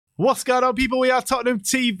What's going on, people? We are Tottenham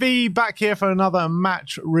TV, back here for another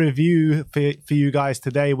match review for you guys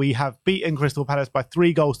today. We have beaten Crystal Palace by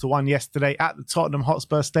 3-1 yesterday at the Tottenham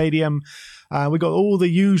Hotspur Stadium. We got all the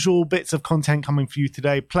usual bits of content coming for you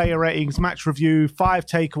today. Player ratings, match review, 5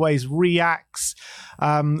 takeaways, reacts.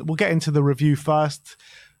 We'll get into the review first.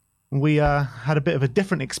 We had a bit of a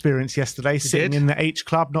different experience yesterday, sitting in the H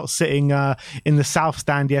Club, not sitting in the South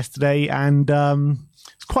Stand yesterday. And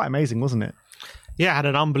it's quite amazing, wasn't it? Yeah, I had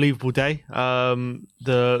an unbelievable day. We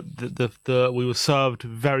were served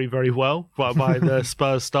very, very well by the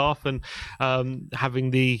Spurs staff, and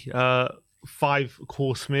having the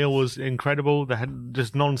 5-course meal was incredible. They had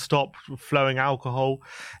just non-stop flowing alcohol.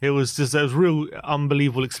 It was a real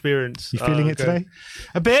unbelievable experience. You feeling it today?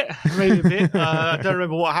 A bit, maybe a bit. I don't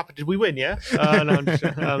remember what happened. Did we win? Yeah. No,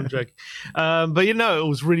 I'm joking. But it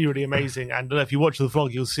was really, really amazing. And if you watch the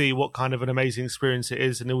vlog, you'll see what kind of an amazing experience it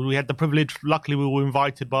is. And we had the privilege. Luckily, we were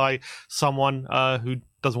invited by someone who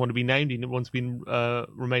doesn't want to be named. He wants to be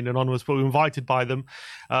remain anonymous, but we were invited by them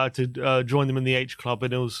to join them in the H Club,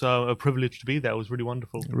 and it was a privilege to be there. It was really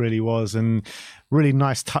wonderful. It really was, and really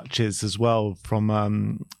nice touches as well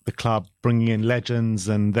from the club, bringing in legends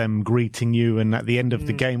and them greeting you. And at the end of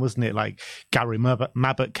the game, wasn't it, like Gary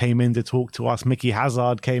Mabbutt came in to talk to us, Mickey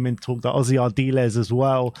Hazard came in to talk to Ozzy Ardiles as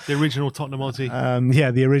well. The original Tottenham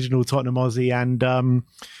Aussie. The original Tottenham Aussie. And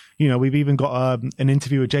we've even got an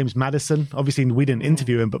interview with James Maddison. Obviously, we didn't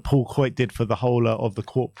interview him, but Paul Coit did for the whole of the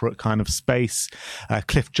corporate kind of space.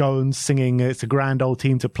 Cliff Jones singing "It's a Grand Old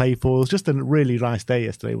Team to Play For." It was just a really nice day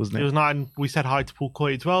yesterday, wasn't it? It was nice. And we said hi to Paul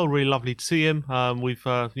Coit as well. Really lovely to see him. We've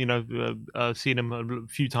seen him a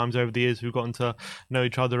few times over the years. We've gotten to know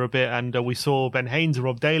each other a bit, and we saw Ben Haynes and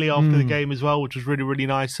Rob Daly after the game as well, which was really, really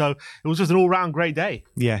nice. So it was just an all-round great day.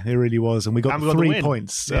 Yeah, it really was, and we got 3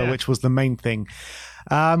 points, which was the main thing.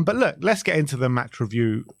 But look, let's get into the match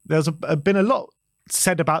review. There's been a lot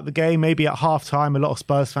said about the game. Maybe at halftime, a lot of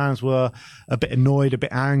Spurs fans were a bit annoyed, a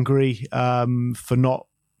bit angry for not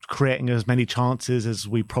creating as many chances as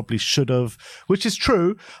we probably should have, which is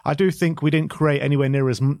true. I do think we didn't create anywhere near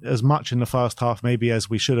as much in the first half, maybe, as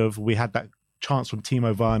we should have. We had that chance from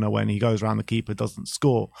Timo Werner when he goes around the keeper, doesn't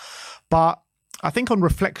score. But I think on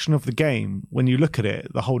reflection of the game, when you look at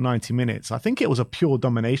it, the whole 90 minutes, I think it was a pure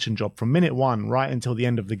domination job from minute 1 right until the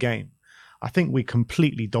end of the game. I think we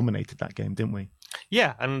completely dominated that game, didn't we?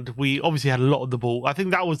 Yeah, and we obviously had a lot of the ball. I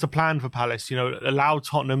think that was the plan for Palace, allow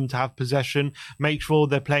Tottenham to have possession, make sure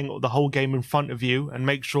they're playing the whole game in front of you, and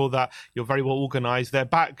make sure that you're very well organised. Their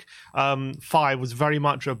back 5 was very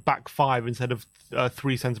much a back 5 instead of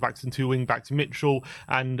 3 centre-backs and 2 wing-backs. Mitchell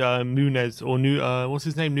and Nunez, or what's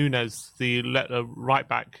his name? Nunez, the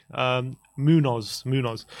right-back. Munoz.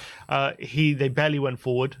 They barely went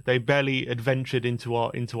forward. They barely adventured into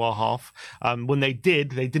our half. When they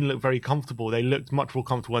did, they didn't look very comfortable. They looked much more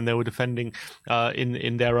comfortable when they were defending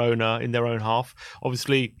in their own half.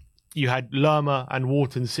 Obviously, you had Lerma and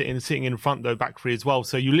Wharton sitting in front, though, back 3 as well.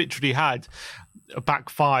 So you literally had a back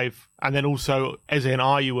 5, and then also Eze and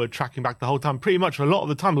Ayew were tracking back the whole time. Pretty much a lot of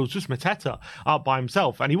the time, it was just Mateta up by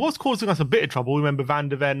himself, and he was causing us a bit of trouble. Remember, Van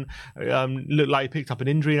de Ven looked like he picked up an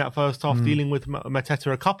injury in that first half, dealing with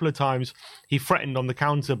Mateta a couple of times. He threatened on the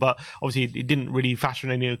counter, but obviously he didn't really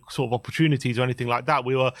fashion any sort of opportunities or anything like that.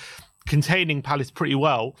 We were containing Palace pretty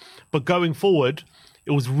well, but going forward,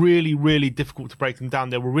 it was really, really difficult to break them down.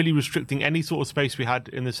 They were really restricting any sort of space we had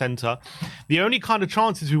in the centre. The only kind of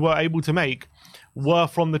chances we were able to make were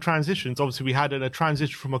from the transitions. Obviously, we had a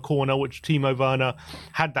transition from a corner, which Timo Werner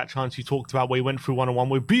had that chance you talked about, where he went through 1-on-1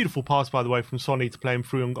 with a beautiful pass, by the way, from Sonny to play him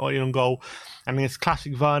through on goal. And it's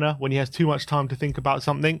classic Werner, when he has too much time to think about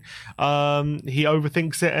something, he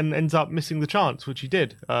overthinks it and ends up missing the chance, which he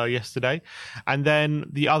did yesterday. And then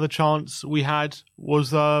the other chance we had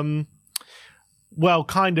was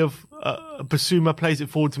Basuma plays it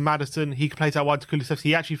forward to Maddison. He plays out wide to Kulusevski.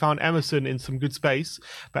 He actually found Emerson in some good space,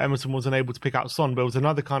 but Emerson wasn't able to pick out Son. But it was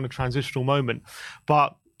another kind of transitional moment.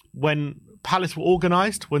 But when Palace were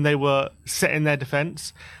organised, when they were set in their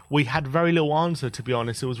defence, we had very little answer, to be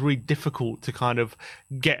honest. It was really difficult to kind of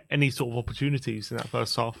get any sort of opportunities in that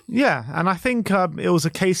first half. Yeah, and I think it was a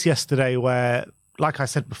case yesterday where, like I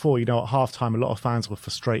said before, at halftime, a lot of fans were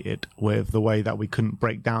frustrated with the way that we couldn't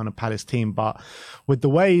break down a Palace team. But with the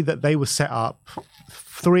way that they were set up,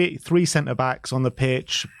 three centre-backs on the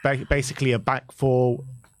pitch, basically a back 4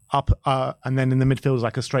 up, and then in the midfield was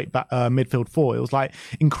like a straight back, midfield 4. It was like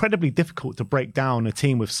incredibly difficult to break down a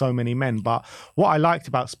team with so many men. But what I liked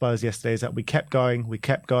about Spurs yesterday is that we kept going,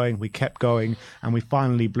 and we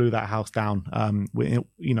finally blew that house down.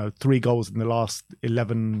 3 goals in the last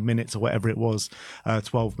 11 minutes or whatever it was,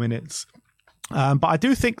 12 minutes. But I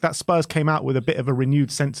do think that Spurs came out with a bit of a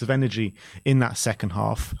renewed sense of energy in that second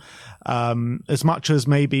half. As much as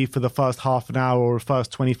maybe for the first half an hour or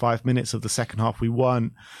first 25 minutes of the second half, we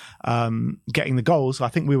weren't getting the goals. I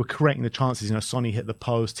think we were creating the chances. Sonny hit the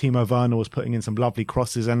post. Timo Werner was putting in some lovely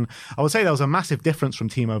crosses. And I would say there was a massive difference from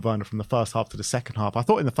Timo Werner from the first half to the second half. I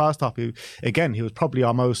thought in the first half, he was probably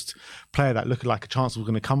our most player that looked like a chance was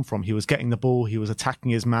going to come from. He was getting the ball. He was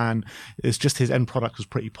attacking his man. It's just his end product was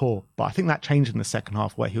pretty poor. But I think that changed in the second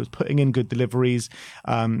half where he was putting in good deliveries.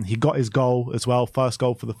 He got his goal as well, first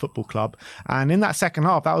goal for the football club. And in that second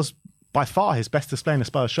half, that was by far his best display in a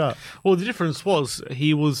Spurs shirt. Well, the difference was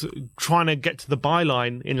he was trying to get to the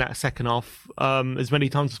byline in that second half as many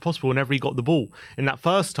times as possible whenever he got the ball. In that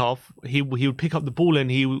first half, he would pick up the ball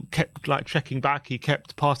and he kept checking back. He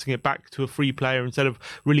kept passing it back to a free player instead of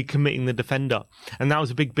really committing the defender. And that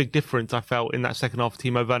was a big difference, I felt, in that second half of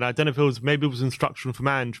Timo Werner. I don't know if maybe it was instruction from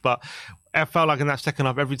Ange, but I felt like in that second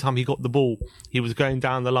half, every time he got the ball, he was going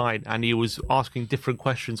down the line and he was asking different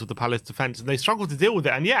questions of the Palace defence, and they struggled to deal with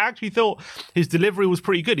it. And I actually thought his delivery was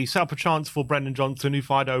pretty good. He set up a chance for Brendan Johnson, who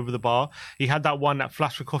fired over the bar. He had that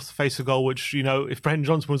flash across the face of goal, which, if Brendan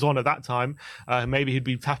Johnson was on at that time, maybe he'd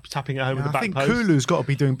be tapping it home with the back post. I think Kulu's got to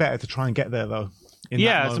be doing better to try and get there, though.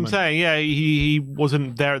 That's what I'm saying. Yeah, he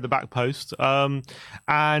wasn't there at the back post,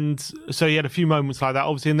 and so he had a few moments like that,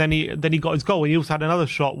 obviously, and then he got his goal. And he also had another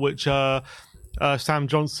shot which Sam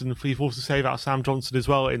Johnson, he forced a save out of Sam Johnson as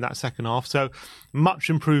well in that second half. So much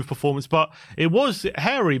improved performance, but it was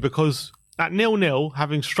hairy because at 0-0,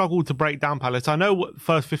 having struggled to break down Palace, I know what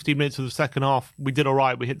first 15 minutes of the second half we did all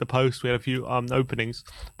right. We hit the post, we had a few openings,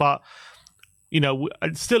 but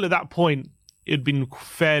still at that point it'd been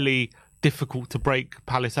fairly difficult to break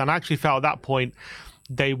Palace, and I actually felt at that point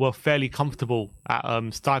they were fairly comfortable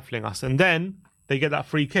at stifling us. And then they get that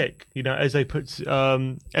free kick. Eze puts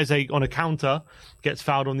Eze on a counter, gets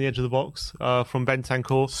fouled on the edge of the box from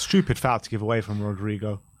Bentancur. Stupid foul to give away from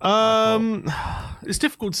Rodrigo. It's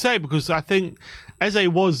difficult to say because I think Eze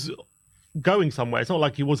was going somewhere. It's not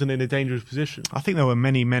like he wasn't in a dangerous position. I think there were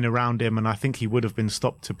many men around him, and I think he would have been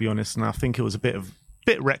stopped, to be honest. And I think it was a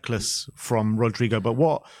bit reckless from Rodrigo. But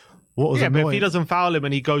what was annoying, but if he doesn't foul him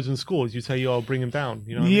and he goes and scores, you say, I'll bring him down.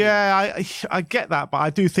 I get that, but I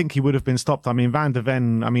do think he would have been stopped. Van der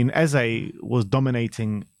Ven, Eze was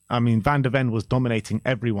dominating. Van der Ven was dominating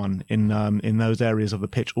everyone in those areas of the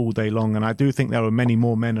pitch all day long, and I do think there were many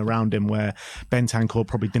more men around him where Bentancur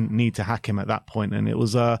probably didn't need to hack him at that point, and it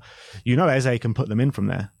was, Eze can put them in from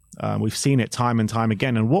there. We've seen it time and time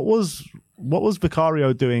again. And what was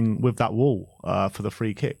Vicario doing with that wall for the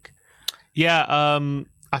free kick?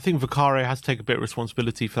 I think Vicario has to take a bit of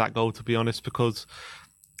responsibility for that goal, to be honest, because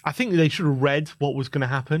I think they should have read what was going to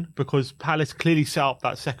happen, because Palace clearly set up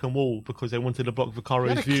that second wall because they wanted to block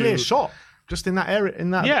Vicario's view. Clear shot just in that area.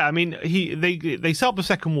 They set up a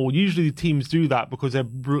second wall. Usually the teams do that because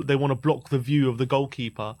they want to block the view of the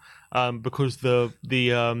goalkeeper, because the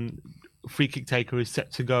free kick taker is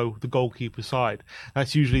set to go the goalkeeper's side.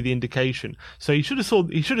 That's usually the indication. So he should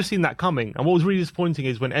have seen that coming. And what was really disappointing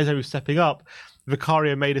is when Eze was stepping up,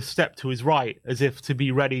 Vicario made a step to his right as if to be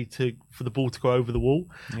ready for the ball to go over the wall.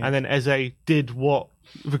 Yeah. And then Eze did what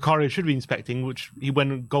Vicario should be inspecting, which he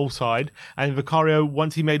went goal side. And Vicario,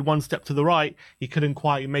 once he made one step to the right, he couldn't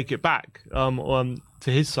quite make it back to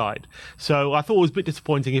his side. So I thought it was a bit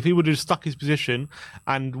disappointing. If he would have stuck his position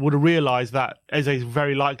and would have realised that Eze is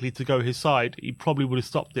very likely to go his side, he probably would have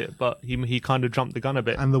stopped it, but he kind of jumped the gun a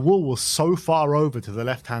bit. And the wall was so far over to the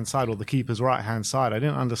left-hand side, or the keeper's right-hand side. I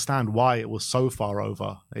didn't understand why it was so far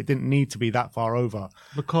over. It didn't need to be that far over.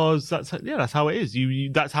 Because that's how it is.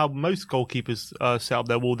 That's how most goalkeepers set up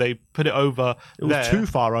their wall. They put it over. It was too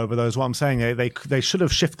far over, though, is what I'm saying. They should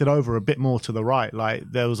have shifted over a bit more to the right.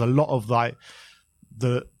 Like, there was a lot of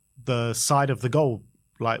the side of the goal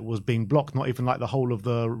was being blocked, not even the whole of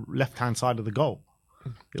the left-hand side of the goal.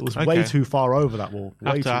 It was way too far over that wall.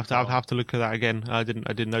 I'll have to look at that again. I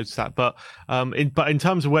didn't notice that. But in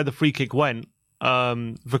terms of where the free kick went,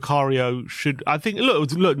 Vicario should, I think,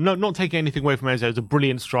 not taking anything away from Eze. It was a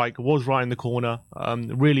brilliant strike. It was right in the corner.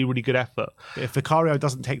 Really, really good effort. If Vicario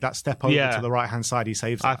doesn't take that step over to the right-hand side, he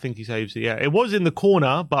saves it. I think he saves it, yeah. It was in the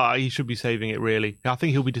corner, but he should be saving it, really. I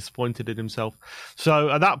think he'll be disappointed in himself. So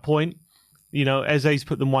at that point, Eze's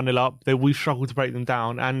put them 1-0 up. We've struggled to break them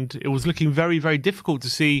down, and it was looking very, very difficult to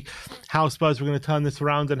see how Spurs were going to turn this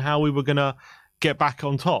around and how we were going to get back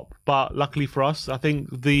on top. But luckily for us, I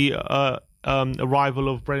think the arrival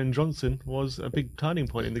of Brendan Johnson was a big turning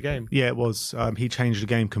point in the game. Yeah, it was. He changed the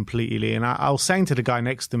game completely. And I was saying to the guy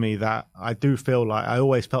next to me that I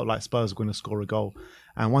always felt like Spurs were going to score a goal.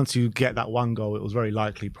 And once you get that one goal, it was very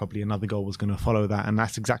likely probably another goal was going to follow that. And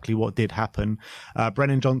that's exactly what did happen.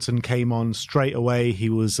 Brennan Johnson came on straight away. He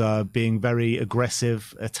was being very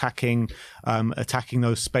aggressive, attacking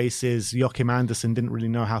those spaces. Joachim Andersen didn't really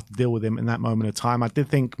know how to deal with him in that moment of time. I did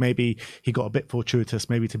think maybe he got a bit fortuitous,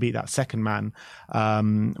 maybe to beat that second man.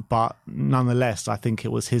 But nonetheless, I think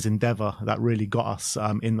it was his endeavour that really got us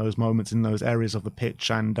in those moments, in those areas of the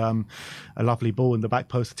pitch. And a lovely ball in the back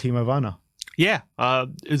post of Timo Werner. Yeah,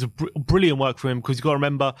 it was a brilliant work for him, because you've got to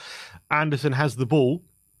remember Anderson has the ball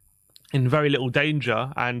in very little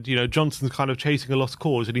danger, and Johnson's kind of chasing a lost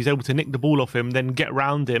cause, and he's able to nick the ball off him, then get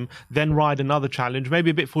round him, then ride another challenge, maybe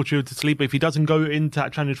a bit fortuitously, but if he doesn't go into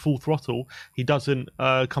that challenge full throttle, he doesn't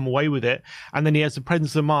come away with it, and then he has the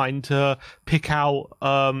presence of mind to pick out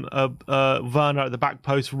Werner at the back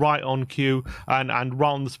post, right on cue, and right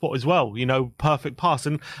on the spot as well. Perfect pass.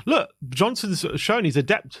 And look, Johnson's shown he's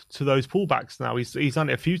adept to those pullbacks now. He's done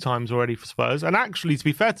it a few times already for Spurs, and actually, to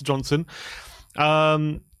be fair to Johnson, he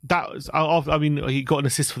got an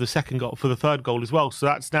assist for the third goal as well. So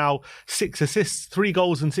that's now 6 assists, 3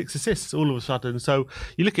 goals and 6 assists all of a sudden. So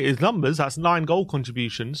you look at his numbers, that's 9 goal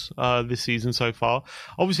contributions this season so far.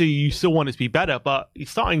 Obviously, you still want it to be better, but he's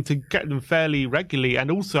starting to get them fairly regularly. And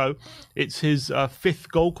also, it's his 5th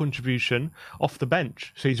goal contribution off the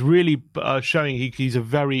bench. So he's really showing he's a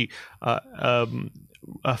very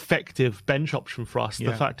effective bench option for us.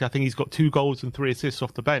 The fact I think he's got 2 goals and 3 assists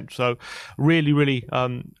off the bench, so really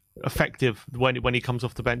effective when he comes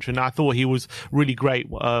off the bench. And I thought he was really great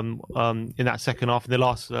in that second half. In the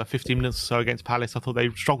last 15 minutes or so against Palace, I thought they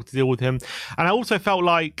struggled to deal with him. And I also felt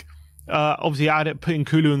like obviously putting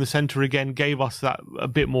Kulu in the centre again gave us that a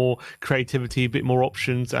bit more creativity, a bit more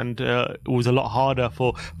options, and it was a lot harder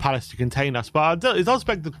for Palace to contain us. But it does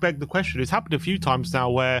beg the question. It's happened a few times now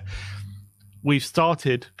where we've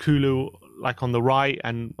started Kulu like on the right,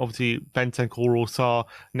 and obviously Bentancur or Sarr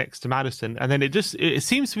next to Maddison, and then it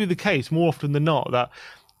seems to be the case more often than not that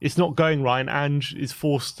it's not going right, and Ange is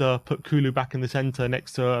forced to put Kulu back in the centre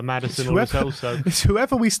next to Maddison or Celso. It's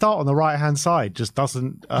whoever we start on the right-hand side just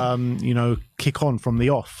doesn't, kick on from the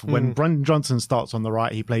off. When Brendan Johnson starts on the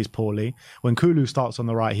right, he plays poorly. When Kulu starts on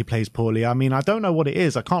the right, he plays poorly. I mean, I don't know what it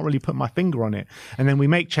is. I can't really put my finger on it. And then we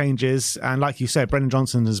make changes, and like you said, Brendan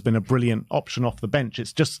Johnson has been a brilliant option off the bench.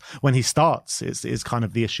 It's just when he starts, it's kind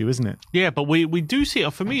of the issue, isn't it? Yeah, but we do see,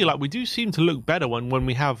 for me, like we do seem to look better when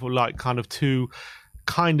we have like kind of two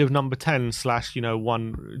kind of number 10 /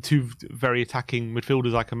 2 very attacking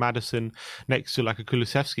midfielders like a Maddison next to like a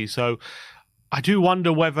Kulusevski. So I do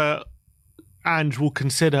wonder whether Ange will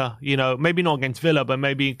consider, maybe not against Villa, but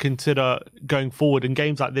maybe consider going forward in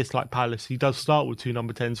games like this, like Palace. He does start with 2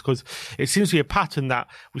 number 10s, because it seems to be a pattern that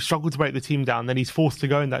we struggle to break the team down, then he's forced to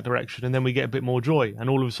go in that direction, and then we get a bit more joy, and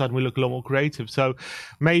all of a sudden we look a lot more creative. So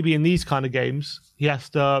maybe in these kind of games, he has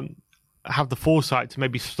to have the foresight to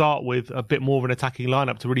maybe start with a bit more of an attacking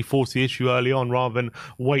lineup to really force the issue early on, rather than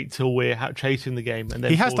wait till we're chasing the game. And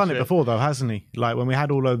then he has done it before, though, hasn't he? Like when we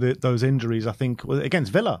had all of those injuries, I think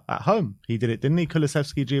against Villa at home, he did it, didn't he?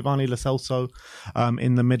 Kulusevski, Giovanni Lo Celso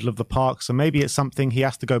in the middle of the park. So maybe it's something he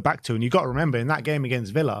has to go back to. And you've got to remember, in that game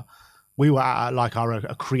against Villa, we were at like our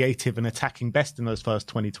creative and attacking best in those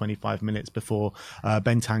first 20-25 minutes before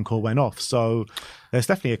Bentancur went off. So there's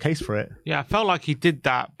definitely a case for it. Yeah, I felt like he did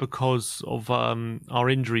that because of our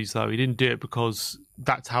injuries, though. He didn't do it because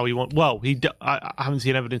that's how he wants. Well, I haven't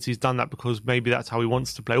seen evidence he's done that because maybe that's how he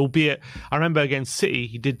wants to play. Albeit, I remember against City,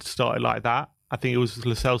 he did start it like that. I think it was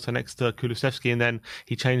Lo Celso next to Kulusevski, and then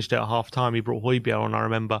he changed it at half time. He brought Højbjerg on, I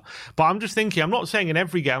remember. But I'm just thinking, I'm not saying in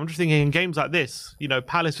every game, I'm just thinking in games like this,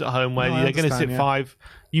 Palace at home, where they're going to sit 5,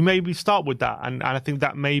 you maybe start with that. And I think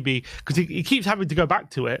that maybe, because he keeps having to go back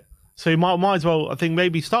to it. So you might as well, I think,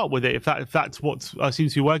 maybe start with it if that's what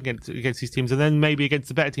seems to be working against these teams, and then maybe against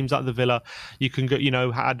the better teams like the Villa, you can go,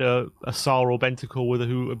 add a Sarr or Bentancur with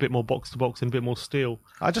a bit more box to box and a bit more steel.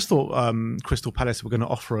 I just thought Crystal Palace were going to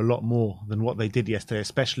offer a lot more than what they did yesterday,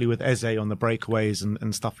 especially with Eze on the breakaways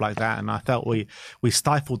and stuff like that. And I felt we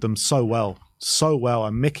stifled them so well.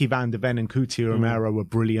 And Mickey van de Ven and Coutinho Romero were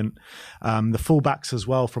brilliant. The fullbacks as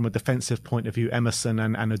well, from a defensive point of view, Emerson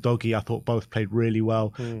and Udogie, I thought both played really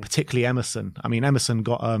well, particularly Emerson. I mean, Emerson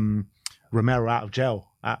got Romero out of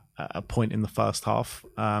jail at a point in the first half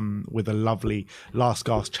with a lovely last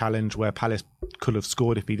gasp challenge where Palace could have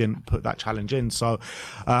scored if he didn't put that challenge in. So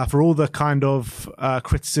for all the kind of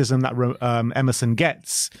criticism that Emerson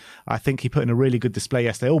gets, I think he put in a really good display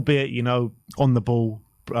yesterday, albeit, on the ball,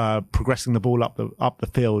 progressing the ball up the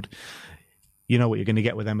field. you know what you're going to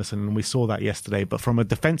get with Emerson, and we saw that yesterday. But from a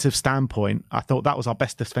defensive standpoint, I thought that was our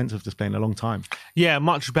best defensive display in a long time. Yeah,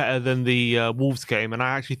 much better than the Wolves game, and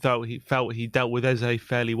I actually felt he dealt with Eze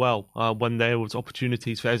fairly well when there was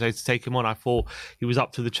opportunities for Eze to take him on. I thought he was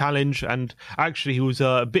up to the challenge, and actually he was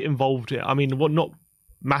a bit involved. I mean, not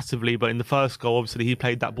massively, but in the first goal, obviously he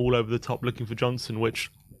played that ball over the top looking for Johnson, which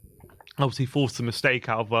obviously forced a mistake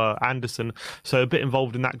out of Anderson, so a bit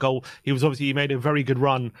involved in that goal. He made a very good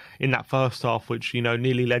run in that first half, which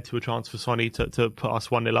nearly led to a chance for Sonny to put us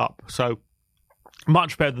 1-0 up. So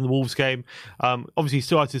much better than the Wolves game. Obviously, he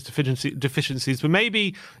still has his deficiencies, but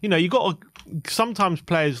maybe you got to sometimes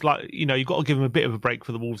players you got to give him a bit of a break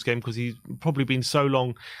for the Wolves game, because he's probably been so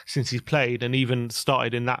long since he's played and even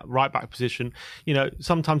started in that right back position.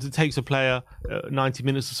 Sometimes it takes a player 90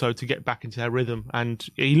 minutes or so to get back into their rhythm, and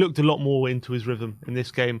he looked a lot more into his rhythm in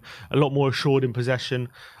this game, a lot more assured in possession.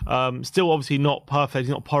 Still, obviously not perfect, he's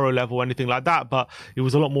not Porro level or anything like that, but he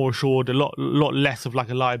was a lot more assured, a lot less of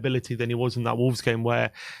like a liability than he was in that Wolves game,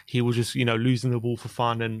 where he was just losing the ball for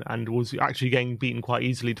fun and was actually getting beaten quite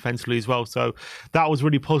easily defensively as well. So that was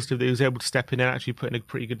really positive that he was able to step in and actually put in a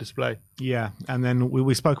pretty good display. Yeah, and then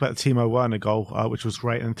we spoke about the Timo Werner goal, which was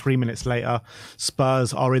great, and 3 minutes later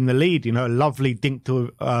Spurs are in the lead. A lovely dinked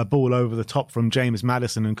ball over the top from James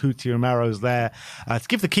Maddison, and Cuti Romero's there to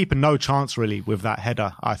give the keeper no chance really with that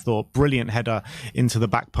header. I thought brilliant header into the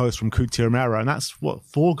back post from Cuti Romero, and that's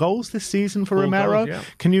 4 goals this season for Romero. Goals, yeah.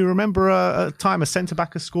 Can you remember a time a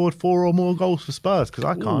centre-back has scored 4 or more goals for Spurs? Because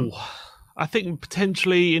I can't. Ooh, I think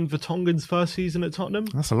potentially in Vertonghen's first season at Tottenham.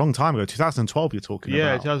 That's a long time ago. 2012 you're talking about.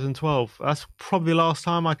 Yeah, 2012. That's probably the last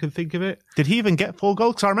time I can think of it. Did he even get 4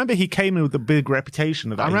 goals? Because I remember he came in with a big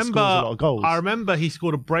reputation of that. He scores a lot of goals. I remember he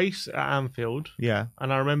scored a brace at Anfield. Yeah.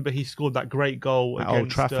 And I remember he scored that great goal at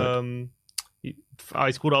against Old Trafford.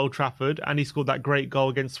 He scored at Old Trafford, and he scored that great goal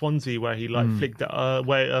against Swansea where he flicked it,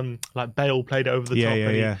 where Bale played it over the top.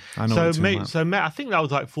 Yeah. I know I think that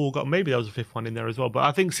was 4 goals. Maybe there was a 5th one in there as well. But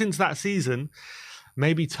I think since that season,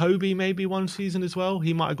 maybe Toby, one season as well.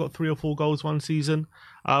 He might have got 3 or 4 goals one season.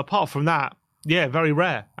 Apart from that, yeah, very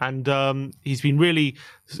rare. And he's been really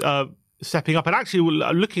stepping up. And actually,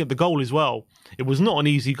 looking at the goal as well, it was not an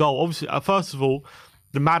easy goal. Obviously, first of all,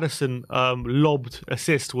 the Maddison lobbed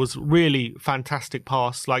assist was really fantastic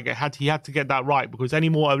pass. He had to get that right, because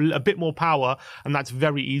a bit more power, and that's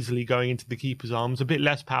very easily going into the keeper's arms. A bit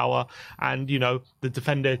less power, and the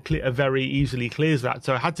defender very easily clears that.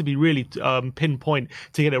 So it had to be really pinpoint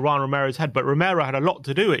to get it right on Romero's head. But Romero had a lot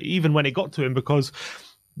to do it, even when it got to him, because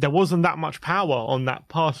there wasn't that much power on that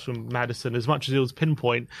pass from Maddison. As much as it was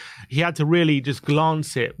pinpoint, he had to really just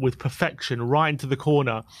glance it with perfection right into the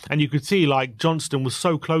corner, and you could see Johnston was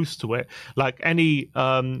so close to it. If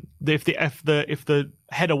the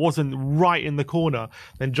header wasn't right in the corner,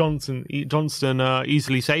 then Johnston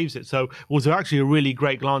easily saves it. So it was actually a really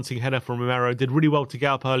great glancing header from Romero. Did really well to get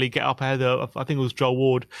up early, get up ahead of, I think it was Joel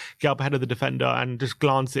Ward, get up ahead of the defender and just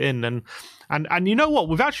glance it in. And you know what?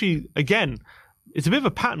 We've actually, again, it's a bit of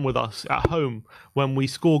a pattern with us at home when we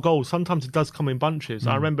score goals. Sometimes it does come in bunches.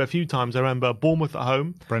 I remember a few times. I remember Bournemouth at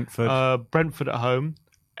home, Brentford at home,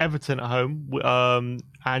 Everton at home,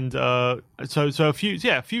 so a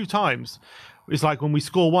few times. It's like when we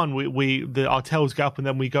score one, our tails go up and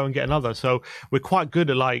then we go and get another. So we're quite good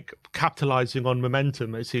at capitalizing on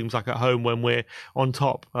momentum. It seems like at home when we're on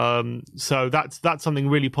top. So that's something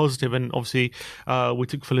really positive, and obviously we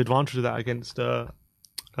took full advantage of that against.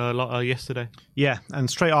 Yesterday. Yeah, and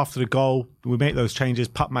straight after the goal, we make those changes.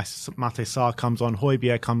 Pape Matar Sarr comes on,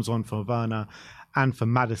 Højbjerg comes on for Werner and for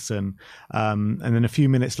Maddison. And then a few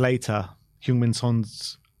minutes later, Heung-min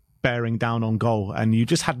Son's bearing down on goal, and you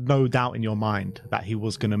just had no doubt in your mind that he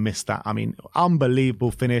was going to miss that. I mean,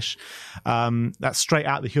 unbelievable finish. That's straight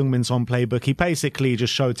out the Heung-min Son playbook. He basically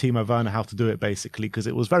just showed Timo Werner how to do it, basically, because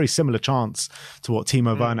it was very similar chance to what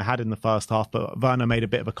Timo Werner had in the first half, but Werner made a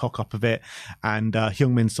bit of a cock up of it, and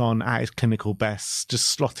Heung-min Son, at his clinical best, just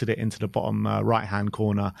slotted it into the bottom right-hand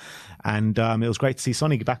corner, and it was great to see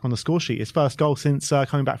Sonny get back on the score sheet. His first goal since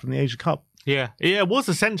coming back from the Asia Cup. Yeah, it was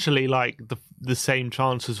essentially the same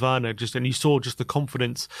chance as Werner, and you saw just the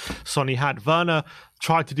confidence Sonny had. Werner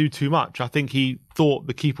tried to do too much. I think he thought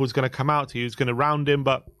the keeper was going to come out, he was going to round him,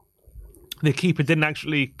 but the keeper didn't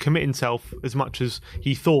actually commit himself as much as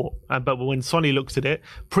he thought. But when Sonny looks at it,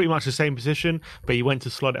 pretty much the same position, but he went to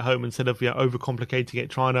slot it home instead of overcomplicating it,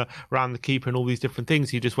 trying to round the keeper and all these different things.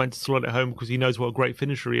 He just went to slot it home because he knows what a great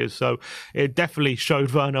finisher he is. So it definitely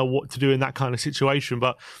showed Werner what to do in that kind of situation.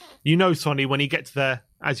 But Sonny, when he gets there,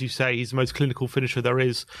 as you say, he's the most clinical finisher there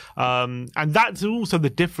is. And that's also the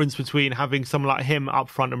difference between having someone like him up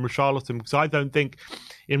front and Richarlison, because I don't think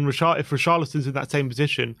if Richarlison's in that same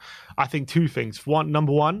position, I think two things.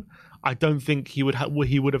 Number one, I don't think he would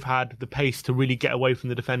have had the pace to really get away from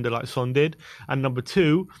the defender like Son did. And number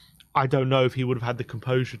two, I don't know if he would have had the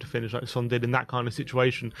composure to finish like Son did in that kind of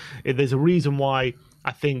situation. There's a reason why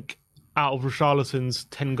I think out of Richarlison's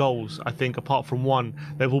 10 goals, I think apart from one,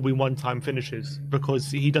 they've all been one-time finishes because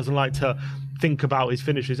he doesn't like to think about his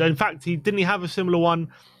finishes. In fact, didn't he have a similar one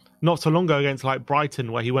not so long ago against like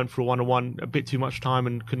Brighton where he went for a one-on-one a bit too much time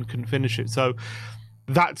and couldn't finish it. So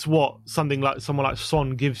that's what someone like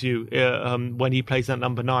Son gives you when he plays that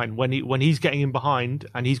number 9. When he's getting in behind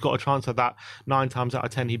and he's got a chance at that 9 times out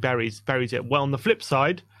of 10 he buries it. Well, on the flip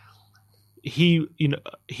side, he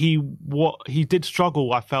did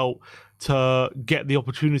struggle, I felt, to get the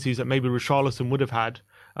opportunities that maybe Richarlison would have had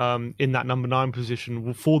in that number 9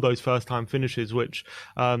 position for those first time finishes, which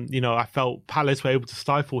I felt Palace were able to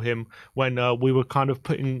stifle him when we were kind of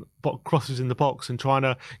putting crosses in the box and trying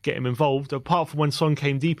to get him involved. Apart from when Son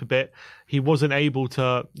came deep a bit, he wasn't able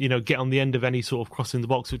to get on the end of any sort of cross in the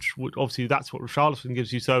box, which obviously that's what Richarlison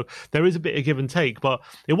gives you. So there is a bit of give and take, but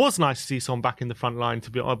it was nice to see Son back in the front line,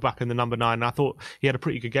 to be back in the number 9. And I thought he had a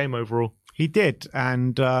pretty good game overall. He did,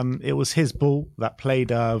 and it was his ball that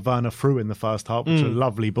played Werner through in the first half, which was a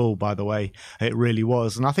lovely ball, by the way. It really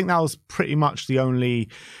was. And I think that was pretty much the only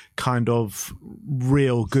kind of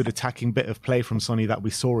real good attacking bit of play from Sonny that we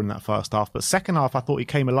saw in that first half. But second half, I thought he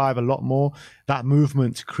came alive a lot more. That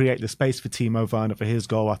movement to create the space for Timo Werner for his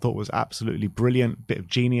goal, I thought was absolutely brilliant. Bit of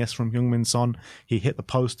genius from Heung-min Son. He hit the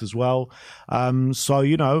post as well. So,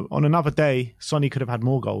 on another day, Sonny could have had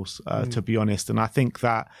more goals, to be honest. And I think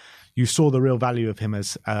that you saw the real value of him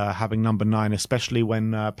as having number 9, especially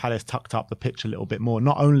when Palace tucked up the pitch a little bit more.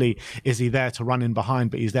 Not only is he there to run in behind,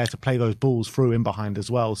 but he's there to play those balls through in behind as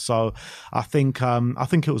well. So I think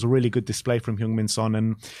it was a really good display from Heung-min Son.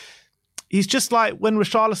 And he's just like, when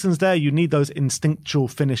Richarlison's there, you need those instinctual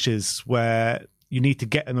finishes where you need to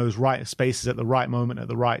get in those right spaces at the right moment at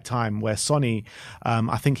the right time, where Sonny,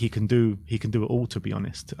 I think he can do it all, to be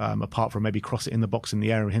honest, apart from maybe cross it in the box in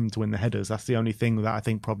the air and him to win the headers. That's the only thing that I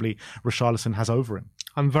think probably Richarlison has over him.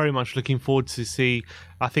 I'm very much looking forward to see.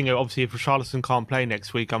 I think obviously if Richarlison can't play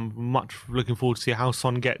next week, I'm much looking forward to see how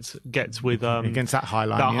Son gets with against that high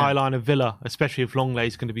line, high line of Villa, especially if Longley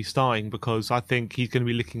is going to be starting, because I think he's going to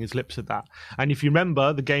be licking his lips at that. And if you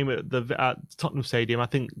remember the game at Tottenham Stadium, I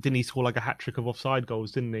think didn't he score like a hat trick of offside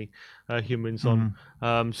goals, didn't he, Heung-min Son?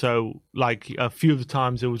 So like a few of the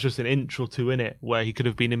times it was just an inch or two in it where he could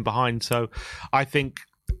have been in behind. So I think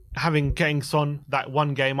getting Son that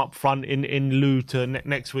one game up front in lieu to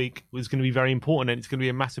next week was going to be very important, and it's going to be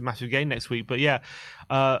a massive game next week. But yeah,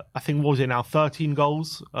 I think what was it now, 13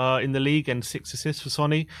 goals in the league and 6 assists for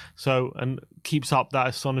Sonny. So, and keeps up that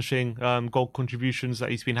astonishing goal contributions that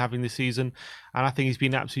he's been having this season. And I think he's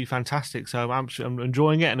been absolutely fantastic. So I'm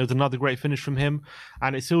enjoying it. And it was another great finish from him.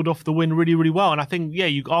 And it sealed off the win really, really well. And I think,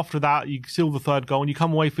 after that, you seal the third goal and you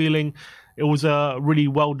come away feeling it was a really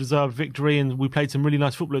well-deserved victory, and we played some really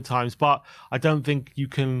nice football at times. But I don't think you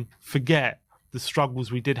can forget the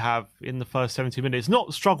struggles we did have in the first 70 minutes.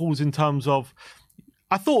 Not struggles in terms of...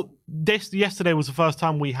 I thought yesterday was the first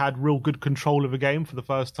time we had real good control of a game for the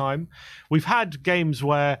first time. We've had games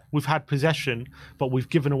where we've had possession, but we've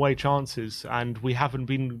given away chances and we haven't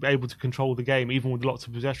been able to control the game, even with lots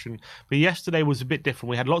of possession. But yesterday was a bit different.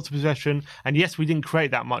 We had lots of possession, and yes, we didn't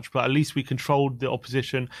create that much, but at least we controlled the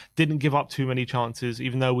opposition, didn't give up too many chances,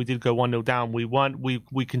 even though we did go 1-0 down.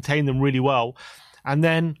 We contained them really well. And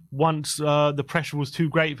then once the pressure was too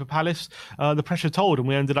great for Palace, the pressure told, and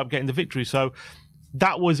we ended up getting the victory. So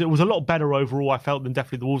it was a lot better overall, I felt, than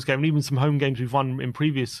definitely the Wolves game. And even some home games we've won in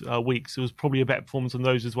previous weeks, it was probably a better performance on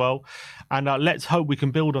those as well. And let's hope we can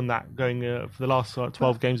build on that going for the last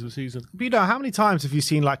 12 games of the season. But how many times have you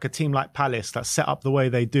seen like a team like Palace that set up the way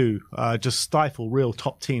they do just stifle real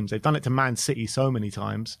top teams? They've done it to Man City so many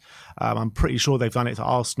times. I'm pretty sure they've done it to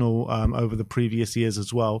Arsenal over the previous years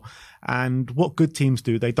as well. And what good teams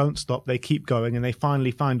do, they don't stop, they keep going, and they finally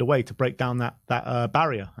find a way to break down that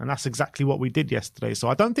barrier. And that's exactly what we did yesterday. So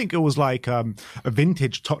I don't think it was like a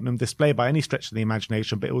vintage Tottenham display by any stretch of the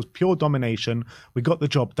imagination, but it was pure domination. We got the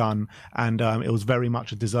job done, and it was very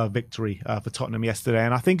much a deserved victory for Tottenham yesterday.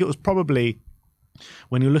 And I think it was probably,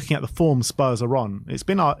 when you're looking at the form Spurs are on, it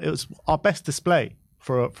was our best display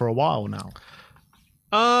for a while now.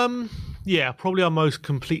 Yeah, probably our most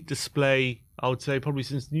complete display, I would say, probably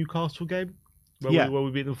since the Newcastle game, where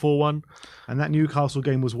we beat them 4-1. And that Newcastle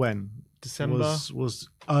game was when? December. Was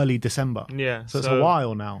early December. Yeah. So it's a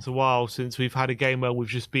while now. It's a while since we've had a game where we've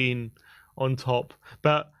just been on top.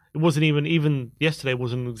 But it wasn't even yesterday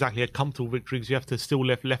wasn't exactly a comfortable victory because you have to still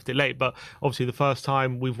left it late. But obviously the first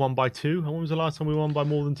time we've won by 2. When was the last time we won by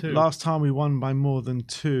more than 2? Last time we won by more than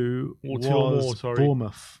 2 was 2 or more, sorry.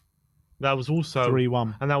 Bournemouth. That was also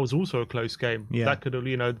 3-1. And that was also a close game. Yeah. That could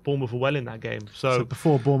have, Bournemouth were well in that game. So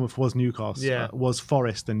before Bournemouth was Newcastle. Yeah. Was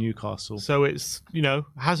Forest and Newcastle. So it's,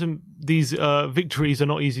 these victories are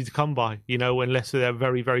not easy to come by, unless they're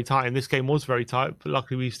very, very tight. And this game was very tight, but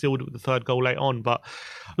luckily we still did with the third goal late on. But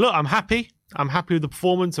look, I'm happy. I'm happy with the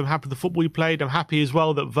performance. I'm happy with the football he played. I'm happy as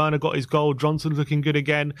well that Werner got his goal. Johnson's looking good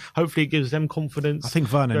again. Hopefully it gives them confidence. I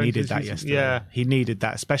think Werner needed that yesterday. Yeah. He needed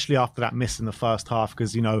that, especially after that miss in the first half,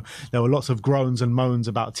 because, there were lots of groans and moans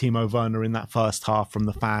about Timo Werner in that first half from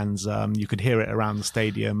the fans. You could hear it around the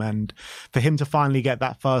stadium. And for him to finally get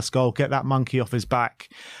that first goal, get that monkey off his back,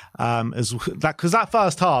 because that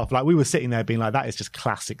first half, we were sitting there being like, that is just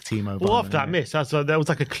classic Timo Werner. Well, after that miss, there was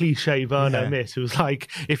like a cliche Werner miss. It was like,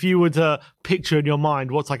 if you were to picture in your mind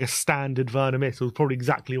what's like a standard Werner miss, it was probably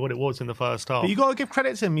exactly what it was in the first half. But you got to give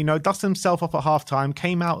credit to him, dusted himself off at half-time,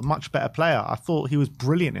 came out a much better player. I thought he was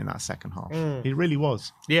brilliant in that second half. He really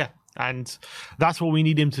was. Yeah. And that's what we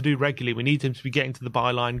need him to do regularly. We need him to be getting to the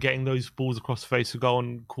byline, getting those balls across the face of goal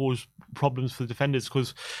and cause problems for the defenders.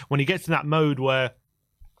 Because when he gets in that mode where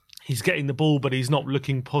he's getting the ball, but he's not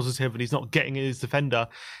looking positive and he's not getting his defender,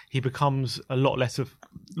 he becomes a lot less of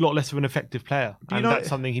an effective player. And that's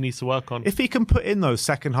something he needs to work on. If he can put in those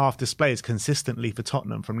second half displays consistently for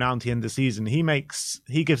Tottenham from now until the end of the season,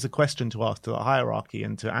 he gives a question to ask to the hierarchy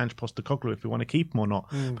and to Ange Postecoglou if we want to keep him or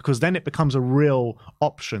not. Because then it becomes a real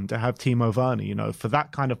option to have Timo Werner, for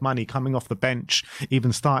that kind of money coming off the bench,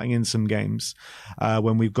 even starting in some games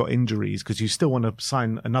when we've got injuries, because you still want to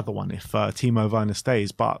sign another one if Timo Werner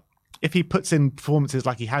stays. But if he puts in performances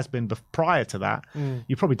like he has been prior to that,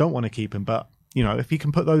 you probably don't want to keep him. But, if he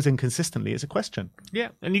can put those in consistently, it's a question. Yeah,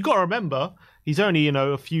 and you've got to remember, he's only,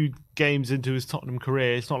 a few games into his Tottenham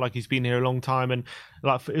career. It's not like he's been here a long time. And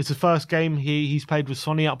it's the first game he's played with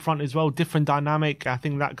Sonny up front as well. Different dynamic. I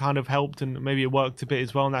think that kind of helped and maybe it worked a bit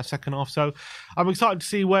as well in that second half. So I'm excited to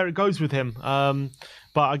see where it goes with him.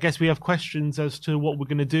 But I guess we have questions as to what we're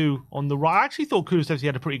going to do on the right. I actually thought Kulusevski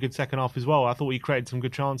had a pretty good second half as well. I thought he created some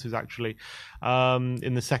good chances, actually,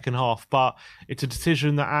 in the second half. But it's a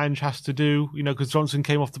decision that Ange has to do, because Johnson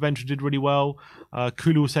came off the bench and did really well.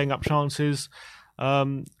 Kulu was setting up chances.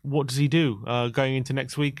 What does he do going into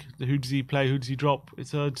next week? Who does he play? Who does he drop?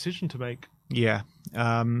 It's a decision to make. Yeah.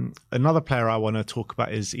 Another player I want to talk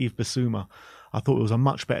about is Yves Bissouma. I thought it was a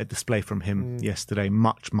much better display from him yesterday.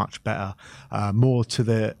 Much, much better. More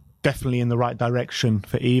to definitely in the right direction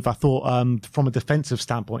for Yves. I thought from a defensive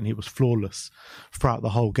standpoint, he was flawless throughout the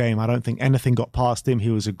whole game. I don't think anything got past him.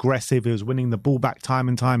 He was aggressive. He was winning the ball back time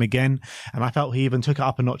and time again. And I felt he even took it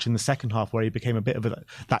up a notch in the second half where he became a bit of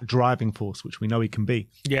that driving force, which we know he can be.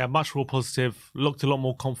 Yeah, much more positive. Looked a lot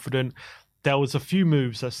more confident. There was a few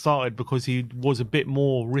moves that started because he was a bit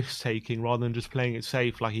more risk-taking rather than just playing it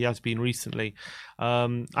safe like he has been recently.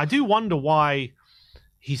 I do wonder why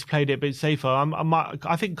he's played it a bit safer.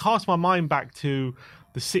 I think cast my mind back to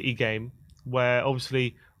the City game where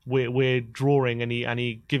obviously we're drawing and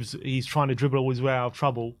he's trying to dribble his way out of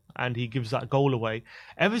trouble and he gives that goal away.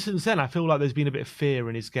 Ever since then, I feel like there's been a bit of fear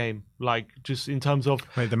in his game, like just in terms of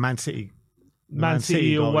the Man City. Man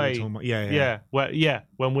City away, when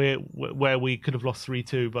where we could have lost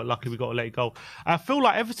 3-2, but luckily we got a late goal. I feel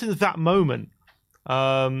like ever since that moment,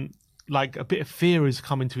 like a bit of fear has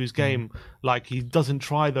come into his game. Like he doesn't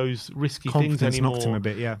try those risky things anymore. Knocked him a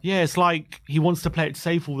bit, yeah. Yeah, it's like he wants to play it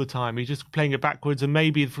safe all the time. He's just playing it backwards, and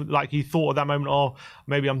maybe like he thought at that moment, oh,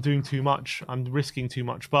 maybe I'm doing too much, I'm risking too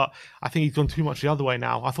much. But I think he's gone too much the other way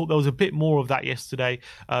now. I thought there was a bit more of that yesterday,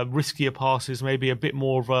 riskier passes, maybe a bit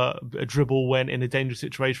more of a dribble when in a dangerous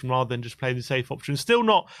situation rather than just playing the safe option. Still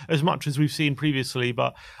not as much as we've seen previously,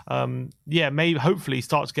 but maybe hopefully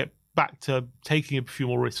start to get back to taking a few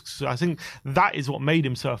more risks. So I think that is what made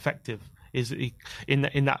him so effective. Is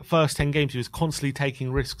in that first 10 games, he was constantly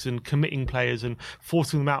taking risks and committing players and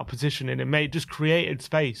forcing them out of position, and it just created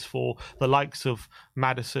space for the likes of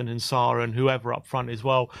Maddison and Sarr and whoever up front as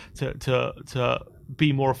well to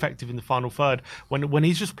be more effective in the final third. When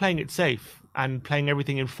he's just playing it safe and playing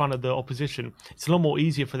everything in front of the opposition, it's a lot more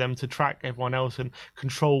easier for them to track everyone else and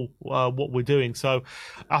control what we're doing. So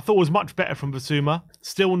I thought it was much better from Bissouma.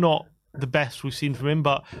 Still not the best we've seen from him,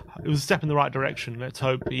 but it was a step in the right direction. Let's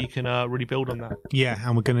hope he can really build on that. Yeah,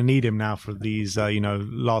 and we're going to need him now for these,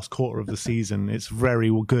 last quarter of the season. It's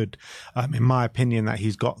very good, in my opinion, that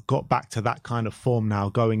he's got back to that kind of form now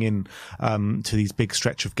going in to these big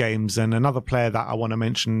stretch of games. And another player that I want to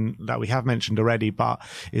mention that we have mentioned already, but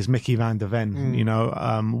is Mickey van de Ven.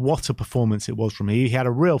 What a performance it was from him. He had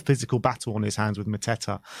a real physical battle on his hands with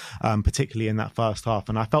Mateta, particularly in that first half.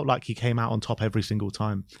 And I felt like he came out on top every single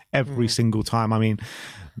time. Every single time. I mean,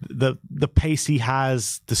 the pace he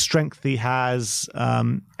has, the strength he has,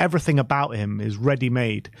 everything about him is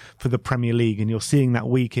ready-made for the Premier League, and you're seeing that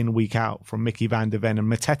week in, week out from Mickey van de Ven.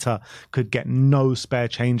 And Mateta could get no spare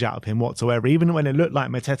change out of him whatsoever. Even when it looked like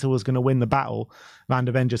Mateta was going to win the battle, Van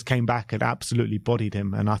de Ven just came back and absolutely bodied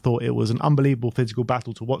him. And I thought it was an unbelievable physical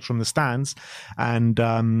battle to watch from the stands, and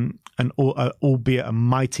albeit a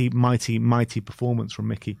mighty performance from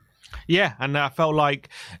Mickey. Yeah, and I felt like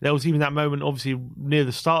there was even that moment, obviously, near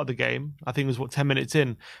the start of the game, I think it was, 10 minutes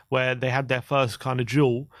in, where they had their first kind of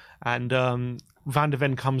duel, and Van de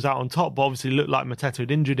Ven comes out on top, but obviously looked like Mateta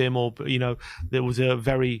had injured him, or, there was a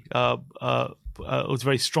very... it was a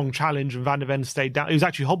very strong challenge, and Van de Ven stayed down. He was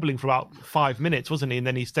actually hobbling for about 5 minutes, wasn't he? And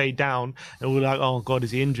then he stayed down, and we were like, "Oh God, has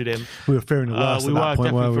he injured him?" We were fearing the worst at that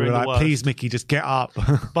point. Where we were like, "Please, Mickey, just get up."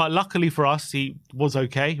 But luckily for us, he was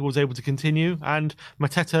okay. He was able to continue, and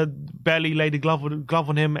Mateta barely laid a glove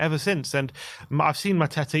on him ever since. And I've seen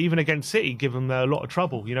Mateta even against City give him a lot of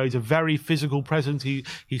trouble. He's a very physical presence.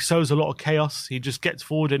 He sows a lot of chaos. He just gets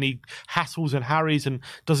forward and he hassles and harries and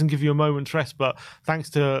doesn't give you a moment's rest. But thanks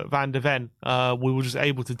to Van de Ven, we were just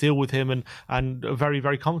able to deal with him and very,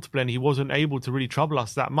 very comfortably, and he wasn't able to really trouble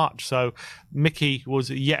us that much. So Mickey was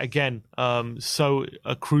yet again so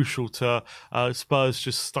crucial to Spurs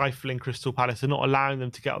just stifling Crystal Palace and not allowing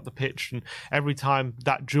them to get up the pitch. And every time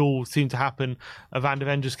that duel seemed to happen, Van de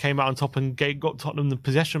Ven just came out on top and got Tottenham the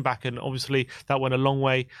possession back, and obviously that went a long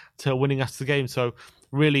way to winning us the game. So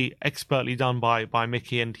really expertly done by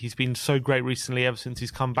Mickey, and he's been so great recently ever since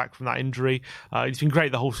he's come back from that injury. He's been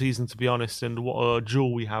great the whole season, to be honest, and what a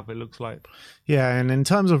jewel we have, it looks like. Yeah, and in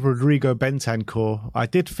terms of Rodrigo Bentancur, I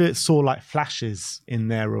did saw like flashes in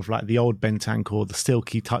there of like the old Bentancur, the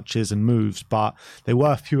silky touches and moves, but they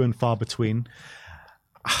were few and far between.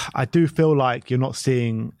 I do feel like you're not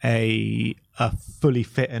seeing a fully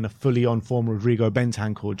fit and a fully on form Rodrigo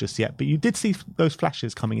Bentancur just yet, but you did see those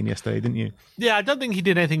flashes coming in yesterday, didn't you? Yeah, I don't think he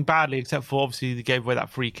did anything badly, except for obviously he gave away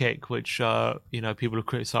that free kick, which people are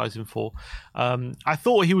criticising him for. I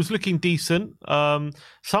thought he was looking decent.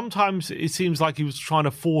 Sometimes it seems like he was trying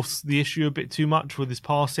to force the issue a bit too much with his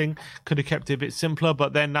passing. Could have kept it a bit simpler,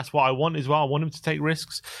 but then that's what I want as well. I want him to take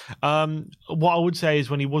risks. What I would say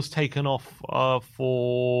is when he was taken off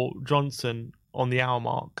for Johnson on the hour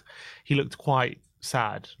mark, he looked quite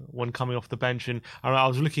sad when coming off the bench, and I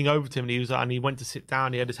was looking over to him, and he went to sit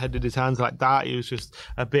down. He had his head in his hands like that. He was just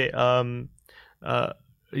a bit.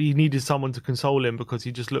 He needed someone to console him because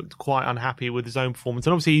he just looked quite unhappy with his own performance.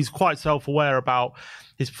 And obviously, he's quite self-aware about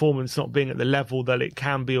his performance not being at the level that it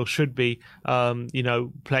can be or should be,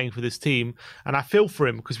 playing for this team. And I feel for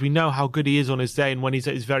him because we know how good he is on his day, and when he's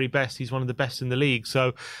at his very best, he's one of the best in the league.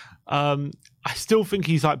 So I still think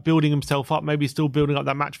he's like building himself up, maybe still building up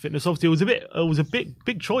that match fitness. Obviously, it was a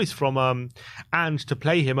big choice from Ange to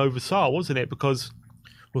play him over Sarr, wasn't it? Because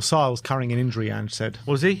Sarr was carrying an injury, Ange said.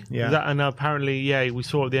 Was he? Yeah. And apparently, we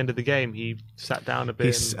saw at the end of the game, he sat down a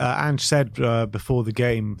bit. Ange said before the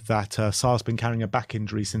game that Sarr's been carrying a back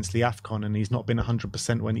injury since the AFCON, and he's not been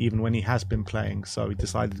 100% when he has been playing. So he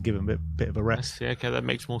decided to give him a bit of a rest. Yeah, okay, that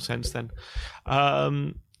makes more sense then.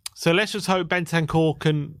 So let's just hope Bentancur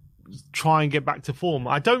can try and get back to form.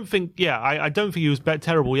 I don't think he was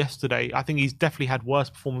terrible yesterday. I think he's definitely had worse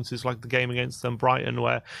performances, like the game against Brighton,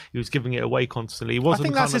 where he was giving it away constantly. He wasn't. I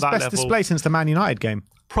think that's his best display since the Man United game.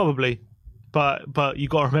 Probably, but you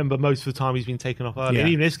got to remember most of the time he's been taken off early. Yeah. And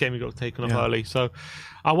even this game he got taken off early. So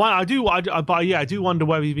I do wonder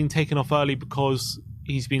whether he's been taken off early because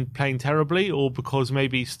he's been playing terribly, or because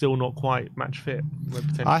maybe he's still not quite match fit.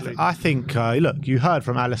 I think, look, you heard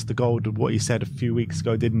from Alistair Gold what he said a few weeks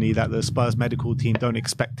ago, didn't he? That the Spurs medical team don't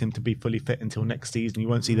expect him to be fully fit until next season. You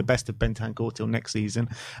won't see the best of Bentancur till next season.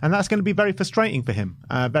 And that's going to be very frustrating for him,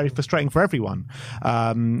 very frustrating for everyone.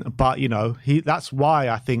 But, that's why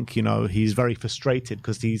I think, he's very frustrated,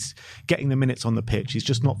 because he's getting the minutes on the pitch. He's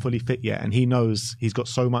just not fully fit yet. And he knows he's got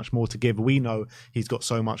so much more to give. We know he's got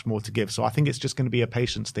so much more to give. So I think it's just going to be a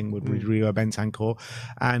patience thing with Rodrigo Bentancur,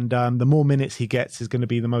 and the more minutes he gets is going to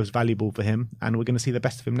be the most valuable for him, and we're going to see the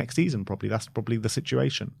best of him next season. That's probably the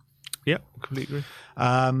situation. Yeah, completely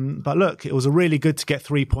agree. But look, it was a really good to get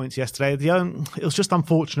 3 points yesterday. It was just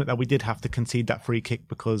unfortunate that we did have to concede that free kick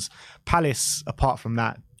because Palace, apart from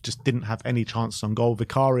that, just didn't have any chances on goal.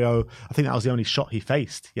 Vicario, I think that was the only shot he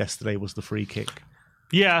faced yesterday, was the free kick.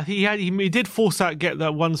 Yeah, he did force get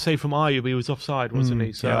that one save from Ayew, but he was offside, wasn't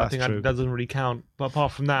he? So yeah, I think that doesn't really count. But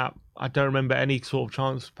apart from that, I don't remember any sort of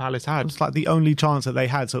chance Palace had. It's like the only chance that they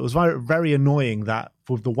had. So it was very, very annoying that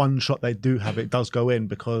with the one shot they do have, it does go in,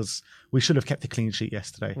 because we should have kept a clean sheet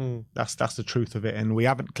yesterday. That's the truth of it. And we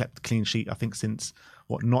haven't kept a clean sheet, I think, since,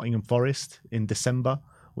 Nottingham Forest in December,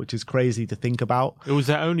 which is crazy to think about. It was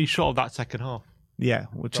their only shot of that second half. Yeah,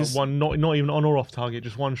 which is one, not even on or off target,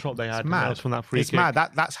 just one shot they had. It's mad. That was from that free kick. It's mad.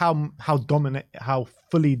 That's how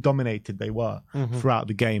fully dominated they were throughout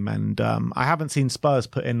the game. And I haven't seen Spurs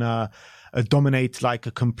put in a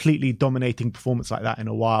completely dominating performance like that in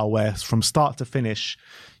a while, where from start to finish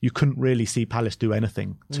you couldn't really see Palace do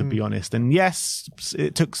anything, to be honest. And yes,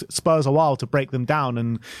 it took Spurs a while to break them down,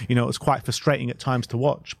 and it was quite frustrating at times to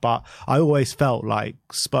watch, but I always felt like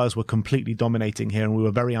Spurs were completely dominating here, and we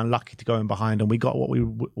were very unlucky to go in behind, and we got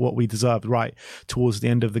what we deserved right towards the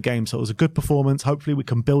end of the game. So it was a good performance. Hopefully we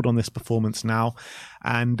can build on this performance now,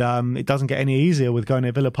 and it doesn't get any easier with going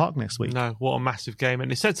to Villa Park next week. No, what a massive game,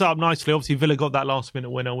 and it sets it up nicely. Obviously Villa got that last minute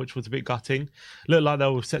winner, which was a bit gutting. Looked like they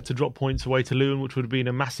were set to drop points away to Luton, which would have been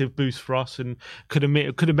a massive boost for us, and could have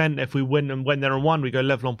meant if we win and went there and won, we go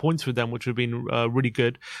level on points with them, which would have been really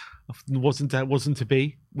good. Wasn't to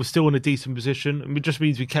be. We're still in a decent position, and it just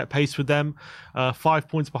means we kept pace with them. 5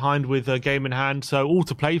 points behind with a game in hand, so all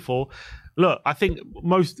to play for. Look, I think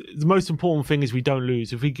the most important thing is we don't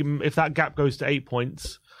lose. If that gap goes to 8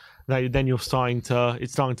 points, then it's starting to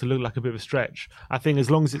look like a bit of a stretch. I think as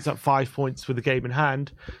long as it's at 5 points with the game in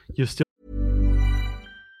hand, you're still.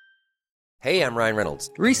 Hey, I'm Ryan Reynolds.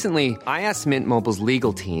 Recently, I asked Mint Mobile's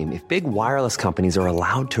legal team if big wireless companies are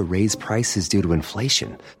allowed to raise prices due to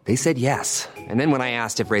inflation. They said yes. And then when I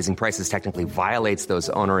asked if raising prices technically violates those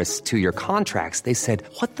onerous 2-year contracts, they said,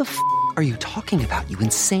 "What the f*** are you talking about, you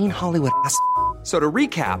insane Hollywood ass?" So to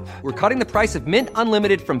recap, we're cutting the price of Mint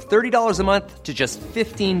Unlimited from $30 a month to just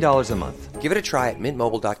 $15 a month. Give it a try at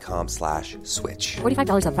mintmobile.com/switch.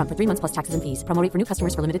 $45 up front for 3 months plus taxes and fees. Promo rate for new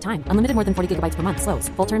customers for limited time. Unlimited more than 40 gigabytes per month. Slows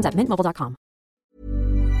full terms at mintmobile.com.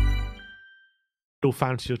 You'll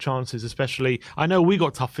fancy your chances, especially. I know we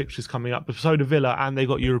got tough fixtures coming up, but so do Villa, and they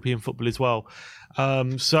got European football as well.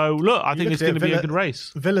 So look, I think it's going to be a good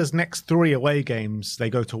race. Villa's next 3 away games, they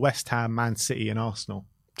go to West Ham, Man City, and Arsenal.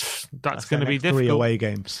 That's going to be difficult. 3 away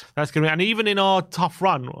games. That's going to be, and even in our tough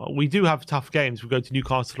run, we do have tough games. We go to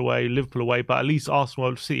Newcastle away, Liverpool away, but at least Arsenal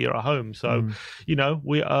and City are at home. So,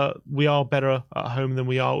 we are better at home than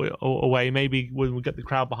we are away. Maybe when we get the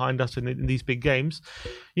crowd behind us in these big games,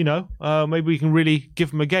 maybe we can really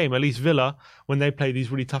give them a game. At least Villa, when they play these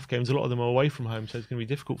really tough games, a lot of them are away from home, so it's going to be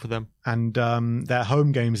difficult for them. And their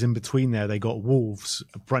home games in between there, they got Wolves,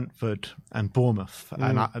 Brentford, and Bournemouth,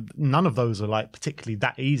 and none of those are particularly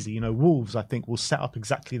that easy. Wolves, I think, will set up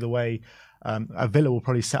exactly the way Villa will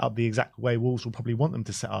probably set up the exact way Wolves will probably want them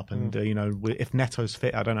to set up. And, if Neto's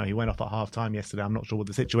fit, I don't know, he went off at half-time yesterday. I'm not sure what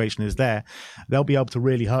the situation is there. They'll be able to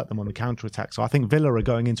really hurt them on the counter-attack. So I think Villa are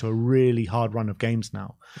going into a really hard run of games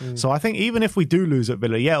now. So I think even if we do lose at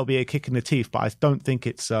Villa, it'll be a kick in the teeth, but I don't think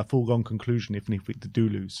it's a foregone conclusion if we do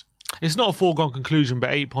lose. It's not a foregone conclusion,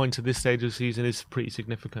 but 8 points at this stage of the season is pretty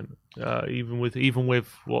significant, even with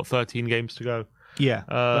 13 games to go. Yeah,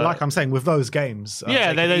 but like I'm saying, with those games,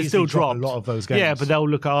 they still drop a lot of those games. Yeah, but they'll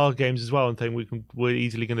look at our games as well and think we're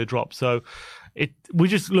easily going to drop. So we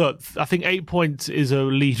just look. I think 8 points is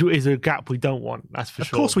a gap we don't want. That's for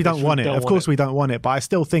sure. Of course we don't want it. Of course we don't want it. But I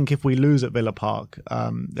still think if we lose at Villa Park,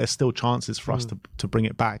 there's still chances for us to bring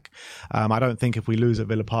it back. I don't think if we lose at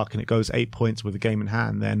Villa Park and it goes 8 points with a game in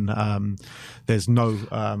hand, then there's no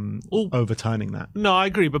overturning that. No, I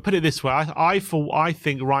agree. But put it this way: I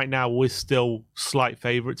think right now we're still slight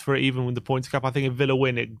favourites for it, even with the points gap. I think if Villa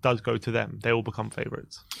win, it does go to them. They will become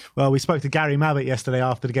favourites. Well, we spoke to Gary Mabbott yesterday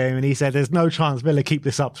after the game, and he said there's no chance Villa keep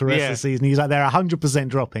this up to the rest of the season. He's like, they're 100%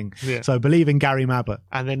 dropping. Yeah. So believe in Gary Mabbott.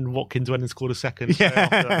 And then Watkins went and scored a second.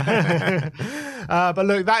 Yeah. But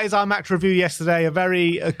look, that is our match review yesterday. A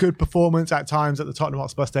very good performance at times at the Tottenham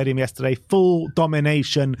Hotspur Stadium yesterday. Full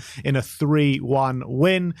domination in a 3-1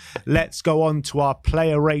 win. Let's go on to our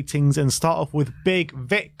player ratings and start off with Big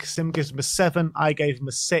Vic. Sim gives him a 7. I gave him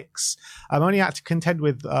a 6. I'm only had to contend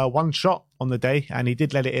with one shot on the day, and he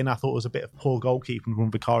did let it in. I thought it was a bit of poor goalkeeping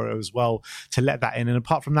from Vicario as well to let that in. And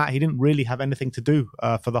apart from that, he didn't really have anything to do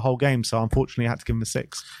for the whole game. So unfortunately, I had to give him a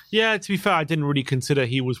 6. Yeah, to be fair, I didn't really consider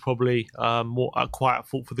he was probably more quite at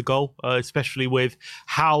fault for the goal, especially with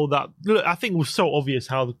how that. Look, I think it was so obvious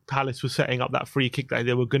how Palace was setting up that free kick that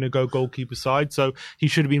they were going to go goalkeeper side. So he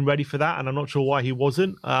should have been ready for that, and I'm not sure why he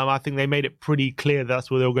wasn't. I think they made it pretty clear that's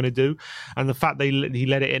what they were going to do, and the fact he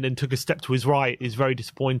let it in and took a step to his right is very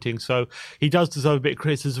disappointing. So he does deserve a bit of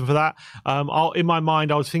criticism for that. In my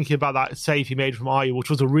mind, I was thinking about that save he made from Ayew, which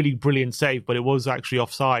was a really brilliant save, but it was actually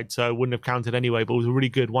offside, so it wouldn't have counted anyway. But it was a really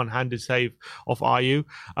good one-handed save off Ayew.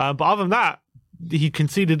 But other than that, he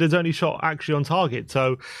conceded his only shot actually on target,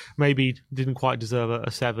 so maybe didn't quite deserve a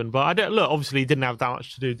 7. But obviously he didn't have that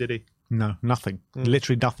much to do, did he? No, nothing.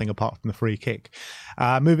 Literally nothing apart from the free kick.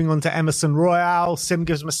 Moving on to Emerson Royale. Sim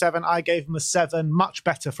gives him a 7. I gave him a 7. Much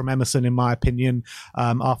better from Emerson, in my opinion,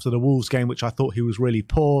 after the Wolves game, which I thought he was really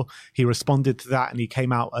poor. He responded to that and he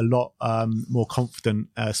came out a lot more confident,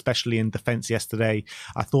 especially in defence yesterday.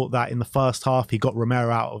 I thought that in the first half, he got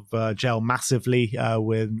Romero out of jail massively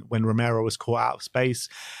when Romero was caught out of space.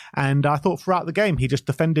 And I thought throughout the game, he just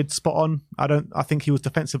defended spot on. I think he was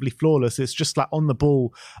defensively flawless. It's just like on the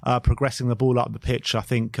ball, progressing the ball up the pitch. I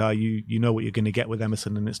think you know what you're going to get with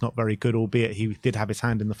Emerson, and it's not very good, albeit he did have his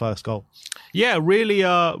hand in the first goal. Yeah,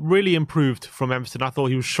 really improved from Emerson. I thought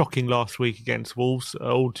he was shocking last week against Wolves,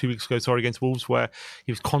 2 weeks ago, against Wolves, where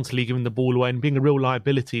he was constantly giving the ball away and being a real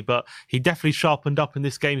liability, but he definitely sharpened up in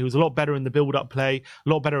this game. He was a lot better in the build-up play, a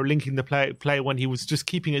lot better at linking the play when he was just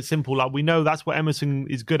keeping it simple. Like, we know that's what Emerson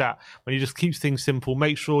is good at, when he just keeps things simple,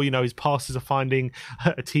 make sure, his passes are finding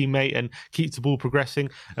a teammate and keeps the ball progressing.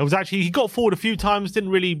 It was actually, he got forward a few times,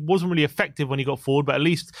 wasn't really effective when he got forward, but at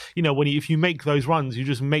least, if you make those runs, you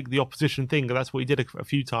just make the opposition think, and that's what he did a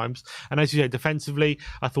few times. And as you say, defensively,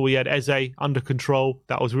 I thought he had Eze under control.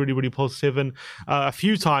 That was really, really positive. And a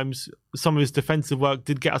few times, some of his defensive work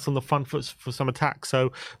did get us on the front foot for some attacks.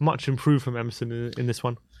 So much improved from Emerson in this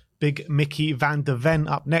one. Big Mickey van der Ven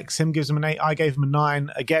up next. Him gives him an 8. I gave him a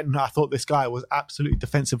 9. Again, I thought this guy was absolutely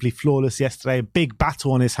defensively flawless yesterday. A big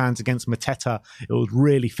battle on his hands against Mateta. It was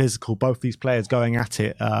really physical. Both these players going at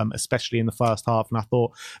it, especially in the first half. And I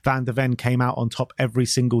thought van der Ven came out on top every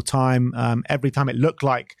single time. Every time it looked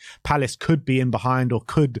like Palace could be in behind or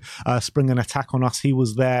could spring an attack on us, he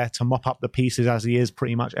was there to mop up the pieces, as he is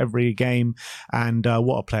pretty much every game. And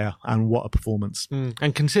what a player and what a performance.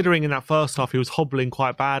 And considering in that first half, he was hobbling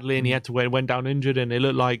quite badly, and he had to went down injured, and it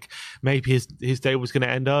looked like maybe his day was going to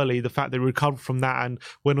end early. The fact that he recovered from that and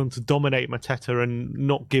went on to dominate Mateta and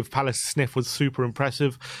not give Palace a sniff was super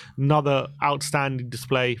impressive. Another outstanding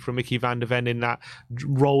display from Mickey van der Ven in that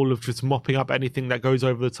role of just mopping up anything that goes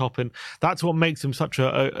over the top, and that's what makes him such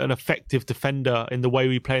an effective defender in the way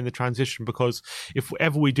we play in the transition, because if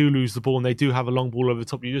ever we do lose the ball and they do have a long ball over the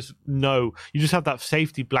top, you just have that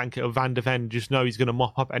safety blanket of van der Ven. You just know he's going to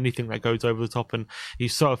mop up anything that goes over the top, and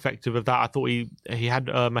he's so effective of that. I thought he had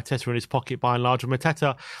Mateta in his pocket by and large. And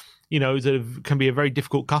Mateta, can be a very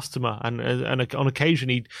difficult customer, and on occasion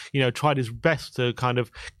he tried his best to kind of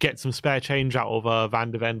get some spare change out of van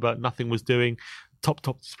der Ven, but nothing was doing. Top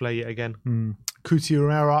display yet again. Cuti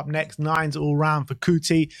Romero up next. 9s all round for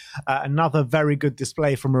Cuti. Another very good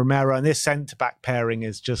display from Romero, and this centre-back pairing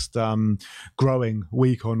is just growing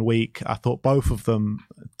week on week. I thought both of them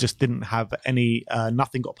just didn't have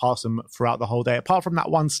nothing got past them throughout the whole day, apart from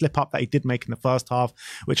that one slip-up that he did make in the first half,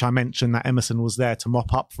 which I mentioned that Emerson was there to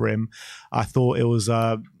mop up for him. I thought it was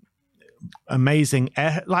amazing.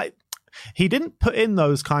 He didn't put in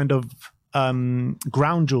those kind of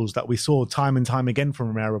ground duels that we saw time and time again from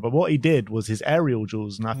Romero, but what he did was his aerial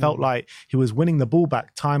duels, and I felt like he was winning the ball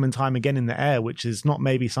back time and time again in the air, which is not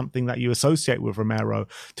maybe something that you associate with Romero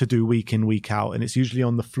to do week in, week out, and it's usually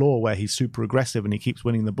on the floor where he's super aggressive and he keeps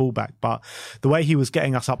winning the ball back. But the way he was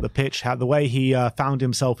getting us up the pitch, the way he found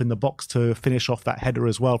himself in the box to finish off that header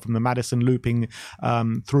as well from the Maddison looping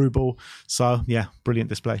through ball, so yeah, brilliant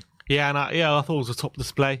display. Yeah, and I thought it was a top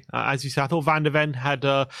display. As you said, I thought Van der Ven had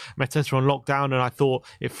Mateta on lockdown, and I thought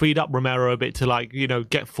it freed up Romero a bit to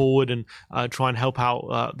get forward and try and help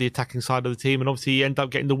out the attacking side of the team. And obviously, he ended up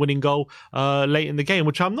getting the winning goal late in the game,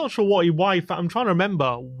 which I'm not sure why. I'm trying to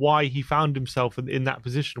remember why he found himself in that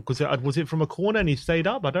position. Because was it from a corner and he stayed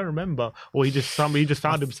up? I don't remember, or he just found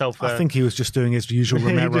himself there. I think he was just doing his usual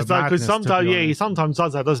Romero madness. Because sometimes, he sometimes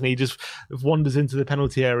does that, doesn't he? He just wanders into the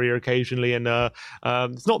penalty area occasionally, and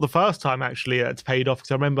it's not the first first time actually it's paid off,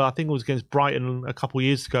 because I remember, I think it was against Brighton a couple of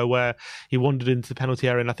years ago where he wandered into the penalty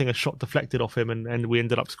area and I think a shot deflected off him and we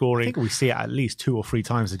ended up scoring. I think we see it at least 2 or 3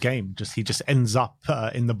 times a game. He just ends up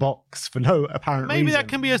in the box for no apparent reason. Maybe that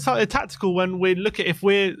can be a tactical when we look at, if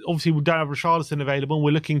we don't have Richarlison available and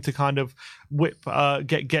we're looking to kind of whip,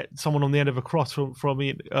 get someone on the end of a cross from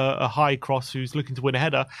a high cross who's looking to win a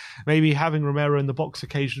header. Maybe having Romero in the box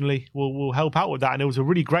occasionally will help out with that. And it was a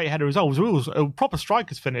really great header as well. It was a proper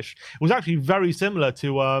striker's finish. It was actually very similar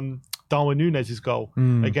to Darwin Núñez's goal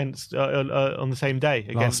against on the same day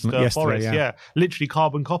against Forest. Yeah, literally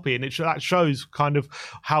carbon copy, and that shows kind of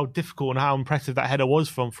how difficult and how impressive that header was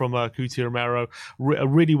from Cuti Romero. A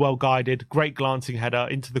really well guided, great glancing header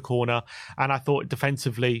into the corner, and I thought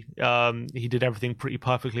defensively he did everything pretty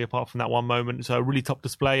perfectly apart from that one moment. So a really top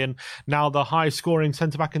display, and now the highest scoring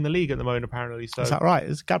centre back in the league at the moment apparently. So is that right?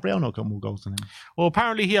 Has Gabriel not got more goals than him? Well,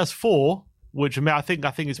 apparently he has 4, which I think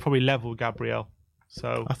it's probably level with Gabriel.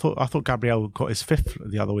 So I thought Gabriel got his 5th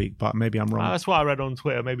the other week, but maybe I'm wrong. That's what I read on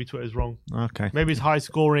Twitter. Maybe Twitter's wrong. Okay. Maybe it's high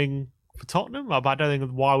scoring for Tottenham, but I don't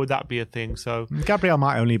think, why would that be a thing? So Gabriel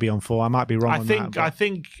might only be on 4. I might be wrong. I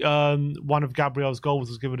think one of Gabriel's goals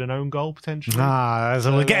was given an own goal potentially.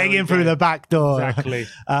 So we're getting in through the back door. Exactly.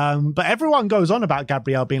 But everyone goes on about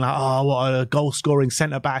Gabriel being like, oh, what a goal scoring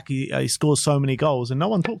centre back. He scores so many goals, and no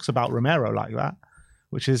one talks about Romero like that,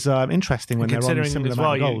 which is interesting when they're on similar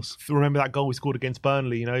amount of goals. Remember that goal we scored against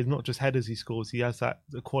Burnley? It's not just headers he scores; he has that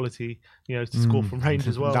quality, to score from range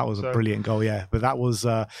as well. That was a brilliant goal, yeah. But that was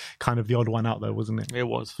kind of the odd one out, though, wasn't it? It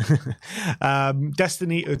was.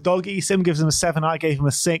 Destiny Doggy Sim gives him a 7. I gave him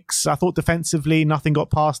a 6. I thought defensively nothing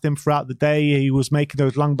got past him throughout the day. He was making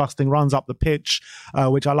those lung-busting runs up the pitch,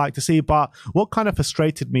 which I like to see. But what kind of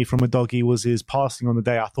frustrated me from a Doggy was his passing on the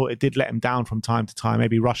day. I thought it did let him down from time to time,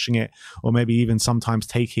 maybe rushing it, or maybe even sometimes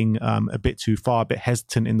taking a bit too far, a bit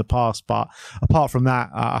hesitant in the past. But apart from that,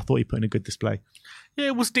 I thought he put in a good display. Yeah,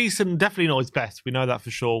 it was decent. Definitely not his best. We know that for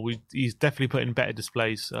sure. He's definitely put in better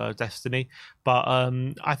displays, Destiny. But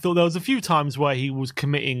I thought there was a few times where he was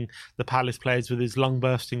committing the Palace players with his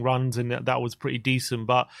lung-bursting runs, and that was pretty decent.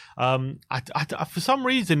 But for some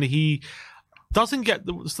reason, he doesn't get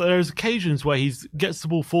there's occasions where he gets the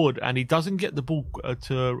ball forward and he doesn't get the ball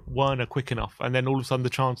to Werner quick enough, and then all of a sudden the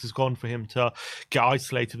chance is gone for him to get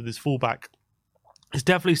isolated with his fullback. It's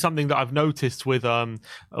definitely something that I've noticed with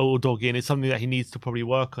Doggy, and it's something that he needs to probably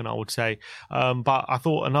work on, I would say. But I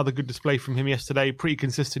thought another good display from him yesterday, pretty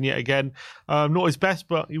consistent yet again. Not his best,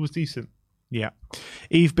 but he was decent. Yeah.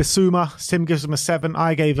 Yves Bissouma, Sim gives him a 7.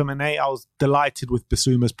 I gave him an 8. I was delighted with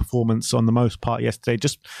Bissouma's performance on the most part yesterday.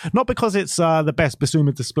 Just not because it's the best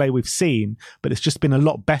Bissouma display we've seen, but it's just been a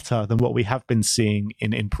lot better than what we have been seeing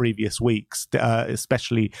in previous weeks,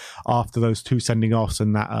 especially after those 2 sending offs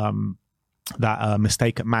and that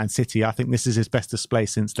mistake at Man City. I think this is his best display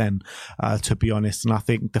since then, to be honest. And I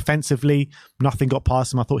think defensively, nothing got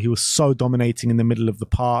past him. I thought he was so dominating in the middle of the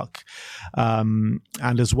park. And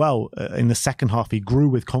as well, in the second half, he grew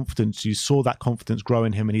with confidence. You saw that confidence grow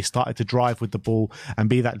in him, and he started to drive with the ball and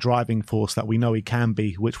be that driving force that we know he can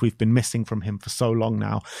be, which we've been missing from him for so long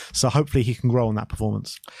now. So hopefully he can grow on that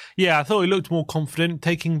performance. Yeah, I thought he looked more confident,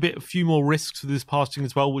 taking a few more risks with his passing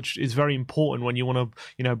as well, which is very important when you want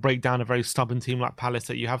to, break down a very stubborn team like Palace,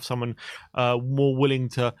 that you have someone more willing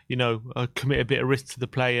to, commit a bit of risk to the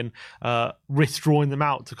play and risk drawing them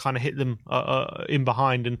out to kind of hit them in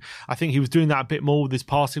behind. And I think he was doing that a bit more with his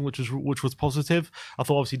passing, which was positive. I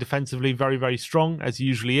thought obviously defensively very, very strong, as he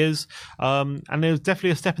usually is. And there was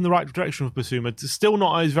definitely a step in the right direction with Bissouma. Still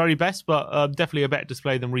not at his very best, but definitely a better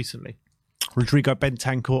display than recently. Rodrigo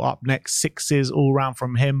Bentancur up next, 6s all round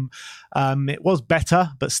from him. It was better,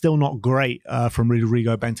 but still not great from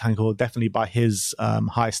Rodrigo Bentancur, definitely by his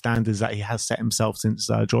high standards that he has set himself since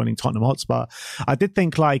joining Tottenham Hotspur. I did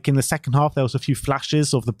think in the second half, there was a few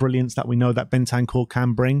flashes of the brilliance that we know that Bentancur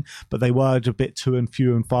can bring, but they were a bit too and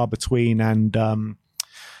few and far between. And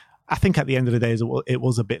I think at the end of the day, it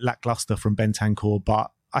was a bit lackluster from Bentancur,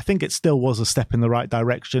 but I think it still was a step in the right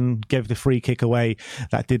direction. Gave the free kick away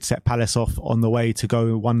that did set Palace off on the way to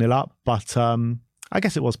go 1-0 up. But I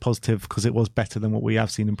guess it was positive because it was better than what we have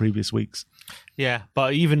seen in previous weeks. Yeah,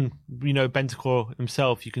 but even, Bentancur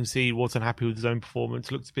himself, you can see he wasn't happy with his own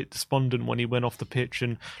performance. Looked a bit despondent when he went off the pitch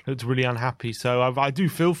and looked really unhappy. So I do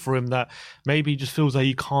feel for him that maybe he just feels like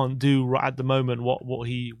he can't do right at the moment what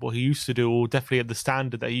he used to do, or definitely at the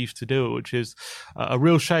standard that he used to do, which is a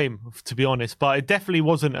real shame, to be honest. But it definitely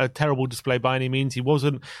wasn't a terrible display by any means. He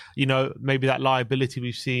wasn't, maybe that liability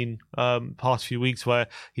we've seen past few weeks where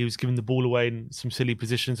he was giving the ball away in some silly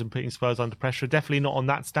positions and putting Spurs under pressure. Definitely not on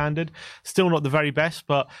that standard. Still not the very best,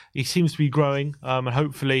 but he seems to be growing. And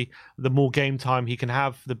hopefully the more game time he can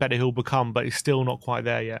have, the better he'll become, but he's still not quite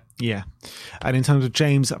there yet. Yeah. And in terms of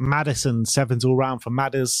James Maddison, 7s all round for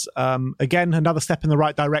Madders. Again, another step in the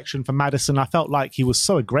right direction for Maddison. I felt like he was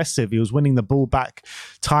so aggressive. He was winning the ball back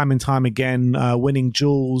time and time again, winning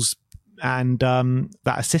duels. And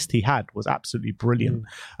that assist he had was absolutely brilliant.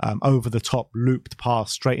 Over the top, looped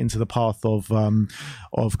pass straight into the path of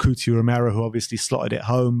Coutinho Romero, who obviously slotted it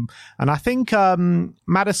home. And I think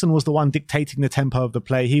Maddison was the one dictating the tempo of the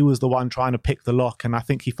play. He was the one trying to pick the lock, and I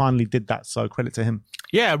think he finally did that. So credit to him.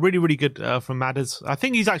 Yeah, really, really good from Madders. I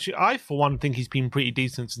think I for one think he's been pretty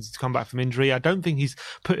decent since he's come back from injury. I don't think he's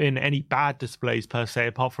put in any bad displays per se,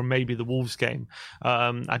 apart from maybe the Wolves game.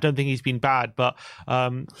 I don't think he's been bad, but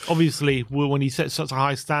obviously when he set such a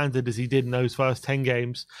high standard as he did in those first 10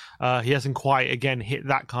 games, he hasn't quite, again, hit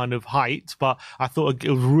that kind of height. But I thought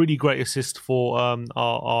it was a really great assist for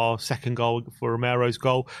our second goal, for Romero's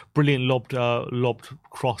goal. Brilliant lobbed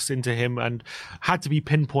cross into him, and had to be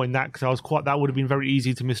pinpoint that because that would have been very easy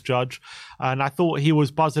to misjudge. And I thought he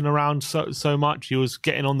was buzzing around so much. He was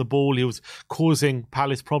getting on the ball. He was causing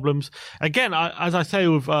Palace problems. Again, as I say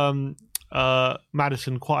with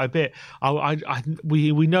Maddison quite a bit,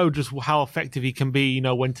 we know just how effective he can be,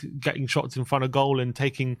 when getting shots in front of goal and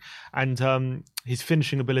taking, and his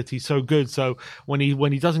finishing ability is so good. So when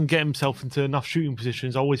he doesn't get himself into enough shooting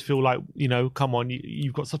positions, I always feel like, come on,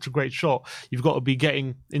 you've got such a great shot. You've got to be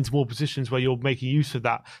getting into more positions where you're making use of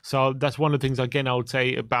that. So that's one of the things, again, I would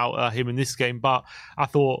say about him in this game. But I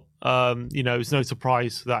thought, it's no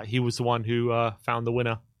surprise that he was the one who found the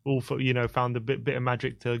winner. Found a bit of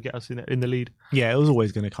magic to get us in the lead. Yeah, it was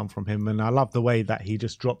always going to come from him, and I love the way that he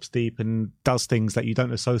just drops deep and does things that you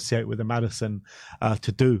don't associate with a Maddison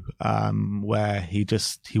to do, where he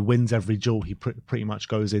wins every duel he pretty much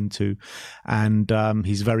goes into, and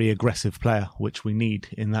he's a very aggressive player, which we need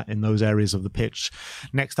in those areas of the pitch.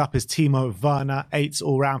 Next up is Timo Werner, 8s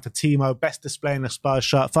all round for Timo, best display in a Spurs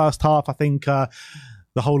shirt. First half, I think.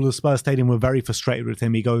 The whole of the Spurs stadium were very frustrated with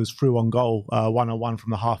him. He goes through on goal, 1-on-1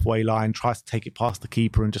 from the halfway line, tries to take it past the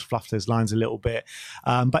keeper and just fluffs his lines a little bit.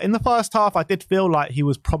 But in the first half, I did feel like he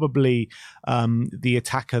was probably the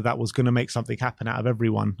attacker that was going to make something happen out of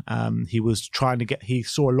everyone. He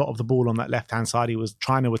saw a lot of the ball on that left-hand side. He was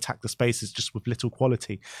trying to attack the spaces just with little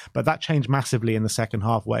quality. But that changed massively in the second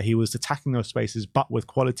half, where he was attacking those spaces, but with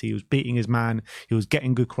quality. He was beating his man. He was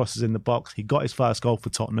getting good crosses in the box. He got his first goal for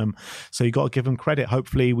Tottenham. So you got to give him credit.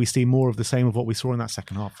 Hopefully we see more of the same of what we saw in that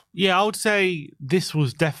second half. Yeah, I would say this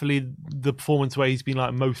was definitely the performance where he's been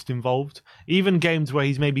most involved. Even games where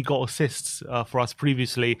he's maybe got assists for us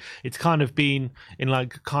previously, it's kind of been in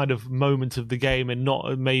kind of moments of the game and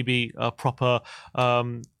not maybe a proper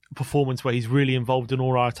performance where he's really involved in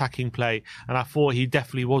all our attacking play. And I thought he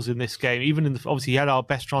definitely was in this game. Even obviously he had our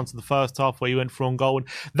best chance in the first half where he went for on goal, and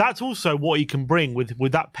that's also what he can bring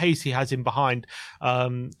with that pace he has in behind.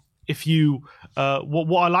 If you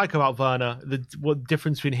what I like about Werner, what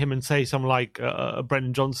difference between him and say someone like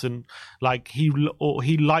Brendan Johnson,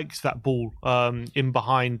 he likes that ball in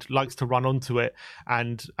behind, likes to run onto it,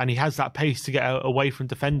 and he has that pace to get away from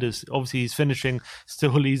defenders. Obviously his finishing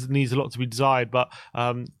still needs a lot to be desired, but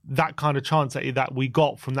that kind of chance that we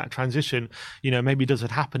got from that transition, maybe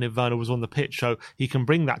doesn't happen if Werner was on the pitch, so he can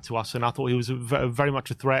bring that to us. And I thought he was very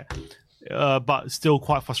much a threat. But still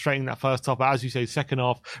quite frustrating that first half. But as you say, second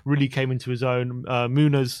half really came into his own.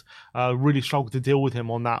 Muniz really struggled to deal with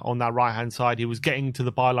him on that right hand side. He was getting to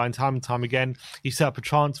the byline time and time again. He set up a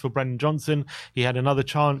chance for Brendan Johnson. He had another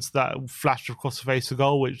chance that flashed across the face of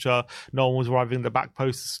goal, which no one was arriving at the back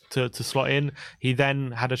post to slot in. He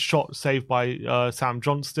then had a shot saved by Sam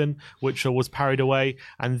Johnston, which was parried away,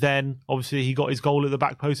 and then obviously he got his goal at the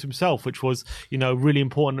back post himself, which was really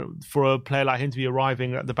important for a player like him to be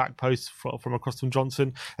arriving at the back post from across from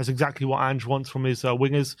Johnson. That's exactly what Ange wants from his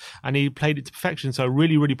wingers, and he played it to perfection. So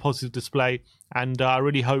really, really positive display, and I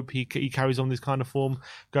really hope he carries on this kind of form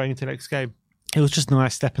going into next game. It was just a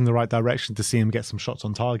nice step in the right direction to see him get some shots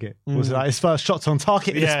on target. Was it his first shots on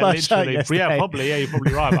target in his first shirt yesterday? Yeah, probably. Yeah, you're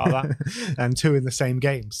probably right about that. And 2 in the same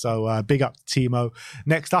game. So big up to Timo.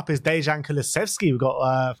 Next up is Dejan Kulusevski. We've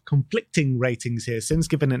got conflicting ratings here. Sin's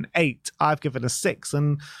given an 8. I've given a 6.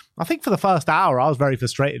 And I think for the first hour, I was very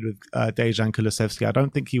frustrated with Dejan Kulusevski. I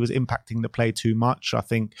don't think he was impacting the play too much. I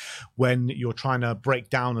think when you're trying to break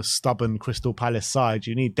down a stubborn Crystal Palace side,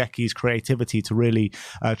 you need Decky's creativity to really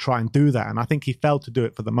try and do that. And I think he failed to do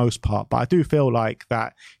it for the most part. But I do feel like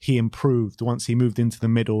that he improved once he moved into the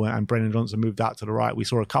middle and Brendan Johnson moved out to the right. We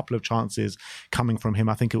saw a couple of chances coming from him.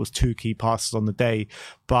 I think it was 2 key passes on the day.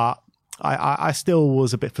 But I still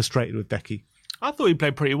was a bit frustrated with Decky. I thought he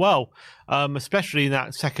played pretty well, especially in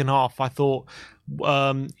that second half. I thought,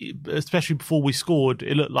 especially before we scored,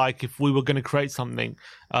 it looked like if we were going to create something,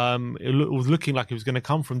 it was looking like it was going to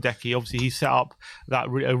come from Decky. Obviously, he set up a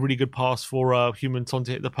really good pass for Human-Son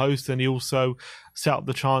to hit the post, and he also set up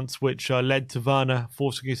the chance which led to Werner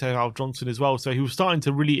forcing his head out of Johnson as well. So he was starting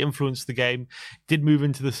to really influence the game, did move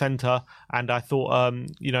into the centre, and I thought,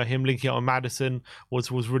 him linking up on Maddison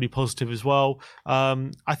was really positive as well.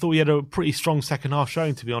 I thought he had a pretty strong second half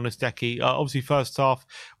showing, to be honest, Decky. Obviously, first half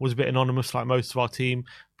was a bit anonymous like most of our team,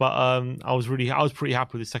 but I was pretty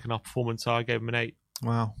happy with his second half performance, so I gave him an 8.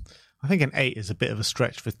 Wow. I think an 8 is a bit of a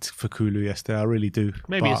stretch for Kulu yesterday. I really do.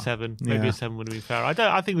 Maybe a 7. Maybe a 7 would have been fair. I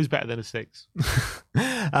think it was better than a 6.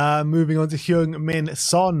 Moving on to Heung-min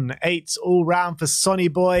Son. 8 all round for Sonny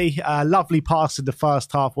Boy. Lovely pass in the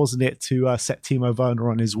first half, wasn't it, to set Timo Werner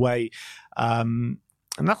on his way.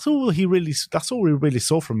 And that's all we really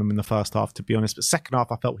saw from him in the first half, to be honest. But second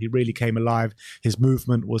half, I felt he really came alive. His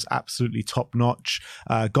movement was absolutely top notch.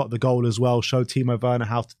 Got the goal as well, showed Timo Werner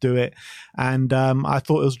how to do it. And I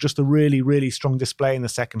thought it was just a really, really strong display in the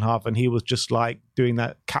second half. And he was just like doing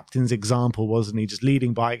that captain's example, wasn't he? Just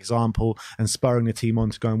leading by example and spurring the team on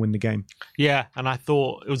to go and win the game. Yeah, and I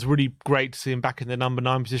thought it was really great to see him back in the number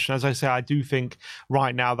 9 position. As I say, I do think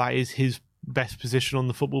right now that is his best position on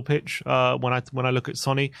the football pitch when I look at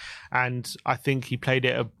Sonny, and I think he played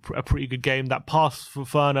it a pretty good game. That pass for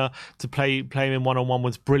Werner to play him in 1-on-1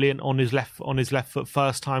 was brilliant on his left foot,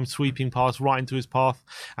 first time sweeping pass right into his path,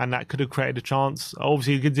 and that could have created a chance.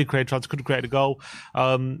 Obviously he did create a chance, could have created a goal.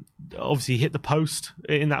 Obviously he hit the post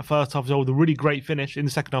in that first half as well with a really great finish in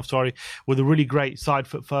the second half, with a really great side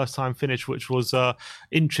foot first time finish, which was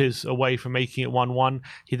inches away from making it 1-1.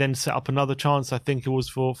 He then set up another chance, I think it was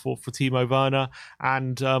for Timo Werner,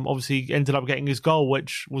 and obviously ended up getting his goal,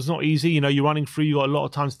 which was not easy. You're running through, you got a lot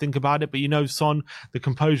of time to think about it, but Son, the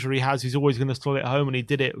composure he has, he's always going to slot it home, and he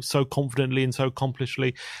did it so confidently and so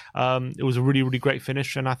accomplishedly. It was a really, really great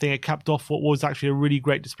finish, and I think it capped off what was actually a really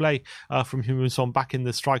great display from Heung-min Son back in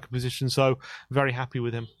the striker position, so very happy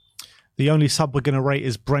with him. The only sub we're going to rate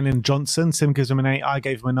is Brennan Johnson. Sim gives him an 8. I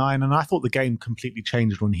gave him a 9. And I thought the game completely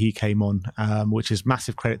changed when he came on, which is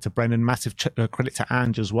massive credit to Brennan, massive credit to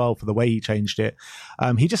Ange as well for the way he changed it.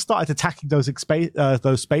 He just started attacking those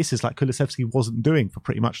spaces like Kulusevski wasn't doing for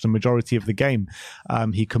pretty much the majority of the game.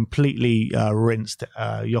 He completely rinsed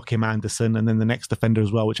Joachim Andersen and then the next defender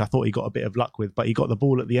as well, which I thought he got a bit of luck with. But he got the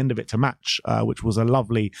ball at the end of it to match, which was a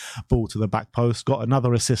lovely ball to the back post. Got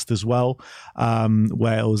another assist as well,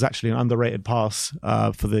 where it was actually an underrated pass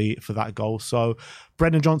for that goal. So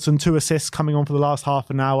Brendan Johnson, 2 assists coming on for the last half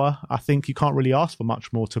an hour. I think you can't really ask for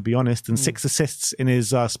much more, to be honest. And 6 assists in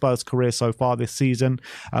his Spurs career so far this season,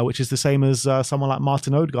 which is the same as someone like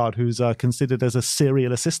Martin Odegaard, who's considered as a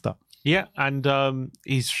serial assister. Yeah, and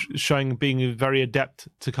he's showing being very adept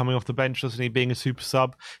to coming off the bench, doesn't he? Being a super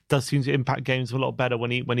sub does seem to impact games a lot better when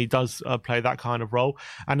he does play that kind of role.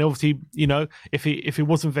 And obviously, if it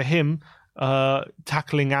wasn't for him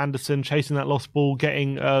tackling Anderson, chasing that lost ball,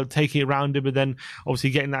 taking it around him, and then obviously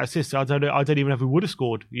getting that assist, I don't even know if he would have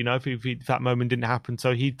scored, if that moment didn't happen.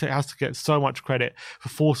 So he has to get so much credit for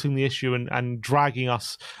forcing the issue and dragging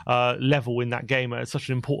us level in that game at such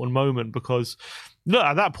an important moment, because look,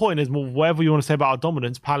 at that point, whatever you want to say about our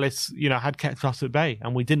dominance, Palace, had kept us at bay,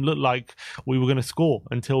 and we didn't look like we were going to score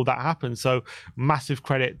until that happened. So massive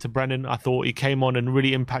credit to Brennan. I thought he came on and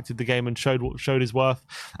really impacted the game and showed his worth.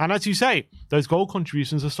 And as you say, those goal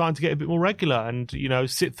contributions are starting to get a bit more regular. And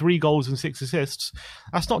 3 goals and 6 assists,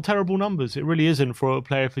 that's not terrible numbers. It really isn't for a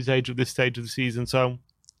player of his age at this stage of the season. So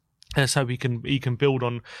let's hope he can build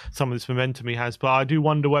on some of this momentum he has. But I do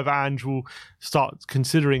wonder whether Ange will start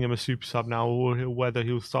considering him a super sub now, or whether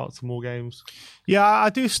he'll start some more games. Yeah, I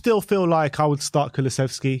do still feel like I would start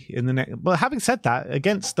Kulusevski in the next. But having said that,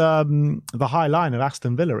 against the high line of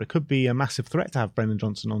Aston Villa, it could be a massive threat to have Brennan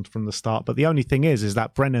Johnson on from the start. But the only thing is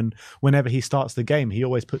that Brennan, whenever he starts the game, he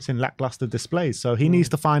always puts in lackluster displays. So he needs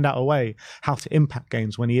to find out a way how to impact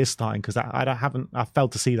games when he is starting, because I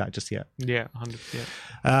failed to see that just yet. Yeah,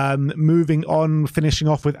 100%. Moving on, finishing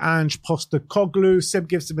off with Ange Postecoglou. Sib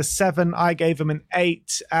gives him a 7. I gave him an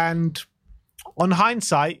 8. And on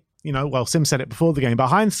hindsight, Sim said it before the game, but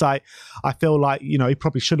hindsight, I feel like, he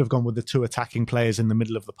probably should have gone with the 2 attacking players in the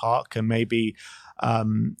middle of the park, and maybe a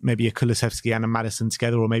Kulusevski and a Maddison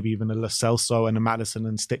together, or maybe even a Lo Celso and a Maddison,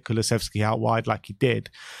 and stick Kulusevski out wide like he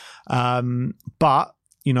did. But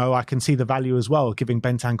I can see the value as well, giving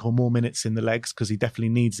Bentancur more minutes in the legs because he definitely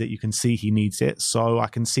needs it. You can see he needs it. So I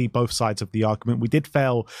can see both sides of the argument. We did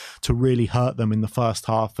fail to really hurt them in the first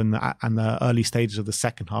half and the early stages of the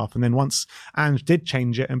second half. And then once Ange did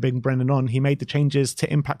change it and bring Brendan on, he made the changes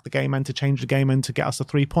to impact the game and to change the game and to get us the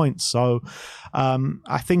 3 points. So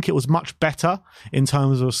I think it was much better in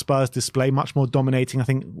terms of Spurs display, much more dominating. I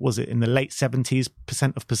think, was it in the late 70%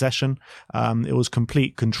 of possession? It was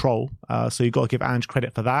complete control. So you've got to give Ange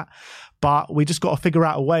credit for that. But we just got to figure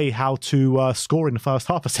out a way how to score in the first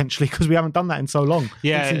half, essentially, because we haven't done that in so long.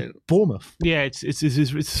 Yeah, Bournemouth. Yeah, it's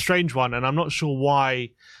a strange one, and I'm not sure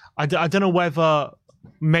why. I don't know whether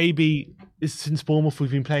maybe since Bournemouth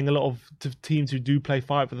we've been playing a lot of teams who do play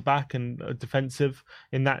five at the back and are defensive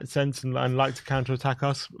in that sense and like to counter-attack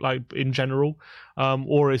us, like in general,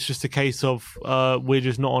 or it's just a case of we're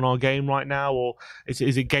just not on our game right now, or is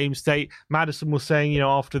it game state? Maddison was saying,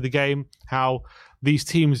 after the game, how these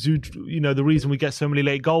teams do, the reason we get so many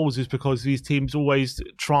late goals is because these teams always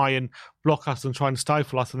try and block us and try and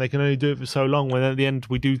stifle us, and they can only do it for so long, when at the end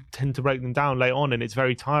we do tend to break them down late on, and it's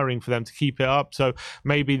very tiring for them to keep it up. So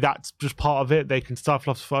maybe that's just part of it. They can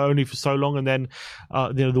stifle us only for so long, and then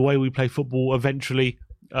the way we play football eventually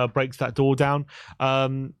breaks that door down.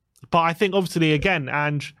 But I think obviously again,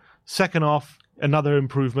 and second half, another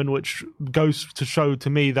improvement, which goes to show to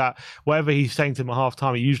me that whatever he's saying to them at half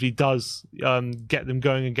time, he usually does get them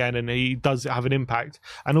going again, and he does have an impact.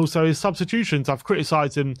 And also his substitutions, I've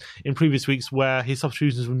criticised him in previous weeks where his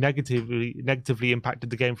substitutions were negatively impacted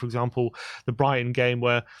the game. For example, the Brighton game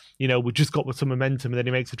where, we just got with some momentum and then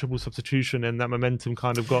he makes a triple substitution and that momentum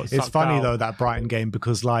kind of got sucked It's funny out. Though, that Brighton game,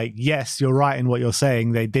 because yes, you're right in what you're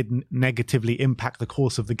saying. They didn't negatively impact the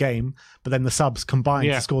course of the game, but then the subs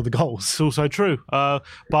combined to score the goals. It's also true.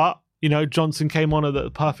 But Johnson came on at the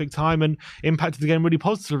perfect time and impacted the game really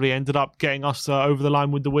positively, ended up getting us over the line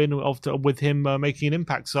with the win with him making an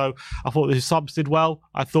impact. So I thought the subs did well.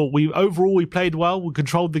 I thought we played well. We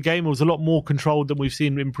controlled the game. It was a lot more controlled than we've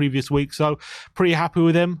seen in previous weeks. So pretty happy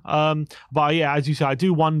with him. But yeah, as you say, I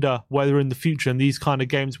do wonder whether in the future in these kind of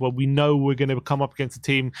games where we know we're going to come up against a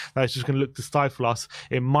team that's just going to look to stifle us,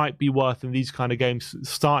 it might be worth in these kind of games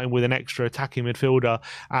starting with an extra attacking midfielder,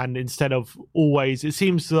 and instead of always, it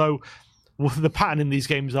seems as though the pattern in these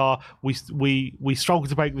games are we struggle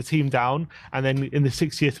to break the team down, and then in the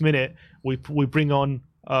 60th minute we bring on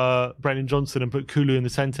Brendan Johnson and put Kulu in the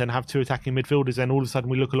centre and have two attacking midfielders, and all of a sudden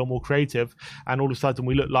we look a lot more creative, and all of a sudden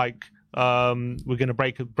we look like we're going to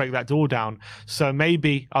break that door down. So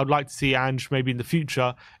maybe I'd like to see Ange maybe in the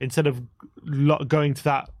future, instead of going to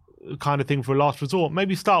that kind of thing for a last resort,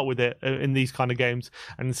 maybe start with it in these kind of games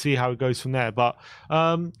and see how it goes from there. But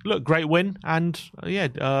look, great win, and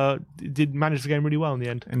did manage the game really well in the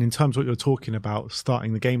end. And in terms of what you're talking about,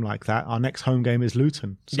 starting the game like that, our next home game is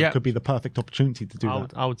Luton, so it could be the perfect opportunity to do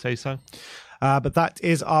that. I would say so. But that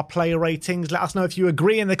is our player ratings. Let us know if you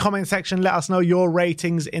agree in the comment section. Let us know your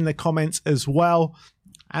ratings in the comments as well,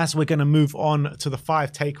 as we're going to move on to the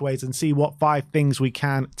 5 takeaways and see what 5 things we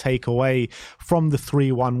can take away from the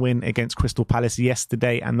 3-1 win against Crystal Palace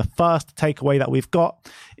yesterday. And the first takeaway that we've got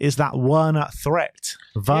is that Werner threat.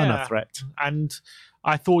 And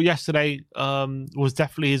I thought yesterday was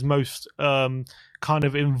definitely his most kind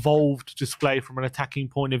of involved display from an attacking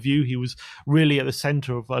point of view. He was really at the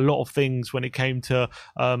centre of a lot of things when it came to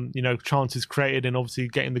chances created and obviously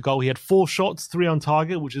getting the goal. He had 4 shots, 3 on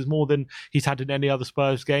target, which is more than he's had in any other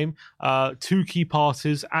Spurs game. 2 key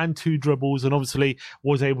passes and 2 dribbles, and obviously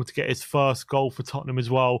was able to get his first goal for Tottenham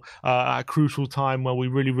as well at a crucial time where we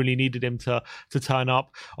really, really needed him to turn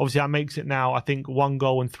up. Obviously that makes it now, I think, 1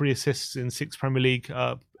 goal and 3 assists in 6 Premier League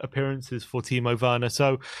appearances for Timo Werner.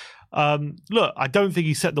 So look, I don't think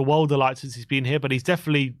he's set the world alight since he's been here, but he's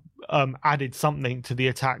definitely added something to the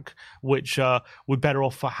attack, which we're better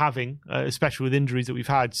off for having, especially with injuries that we've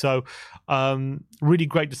had. So really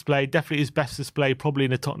great display, definitely his best display probably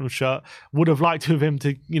in a Tottenham shirt. Would have liked to have him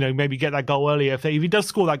to maybe get that goal earlier. If he does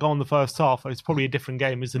score that goal in the first half, it's probably a different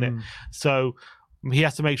game, isn't it? So he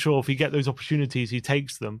has to make sure if he get those opportunities, he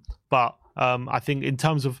takes them. But I think in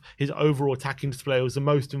terms of his overall attacking display, it was the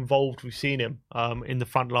most involved we've seen him in the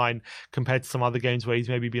front line compared to some other games where he's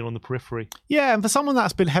maybe been on the periphery. Yeah, and for someone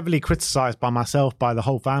that's been heavily criticised by myself, by the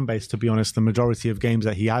whole fan base, to be honest, the majority of games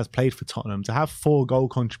that he has played for Tottenham, to have 4 goal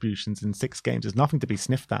contributions in 6 games is nothing to be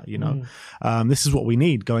sniffed at, This is what we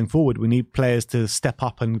need going forward. We need players to step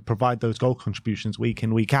up and provide those goal contributions week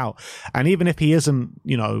in, week out. And even if he isn't,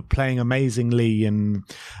 playing amazingly and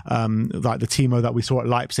like the Timo that we saw at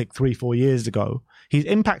Leipzig 3-4 years ago, he's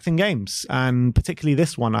impacting games, and particularly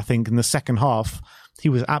this one, I think in the second half, he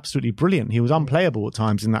was absolutely brilliant. He was unplayable at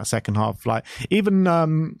times in that second half. Like even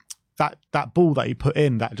that ball that he put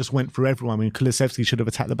in that just went through everyone when Kulusevski should have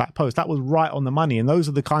attacked the back post, that was right on the money. And those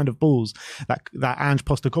are the kind of balls that Ange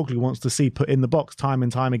Postecoglou wants to see put in the box time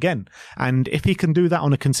and time again. And if he can do that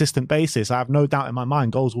on a consistent basis, I have no doubt in my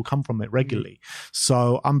mind goals will come from it regularly.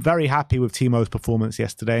 So I'm very happy with Timo's performance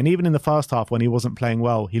yesterday. And even in the first half when he wasn't playing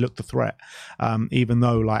well, he looked a threat. Even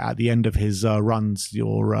though like at the end of his runs,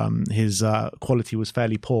 his quality was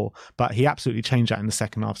fairly poor. But he absolutely changed that in the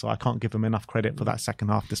second half. So I can't give him enough credit for that second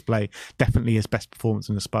half display. Definitely his best performance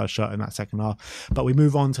in the Spurs shirt in that second half. But we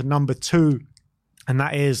move on to number 2, and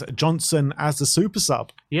that is Johnson as the super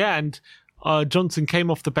sub. Yeah, and Johnson came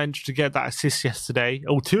off the bench to get that assist yesterday,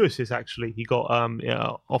 or 2 assists actually. He got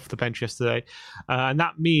off the bench yesterday, and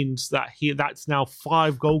that means that that's now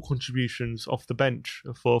 5 goal contributions off the bench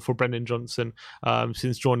for Brennan Johnson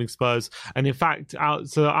since joining Spurs. And in fact,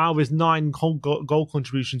 out of his 9 goal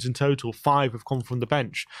contributions in total, 5 have come from the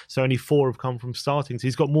bench. So only 4 have come from starting. So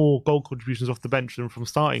he's got more goal contributions off the bench than from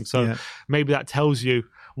starting. So maybe that tells you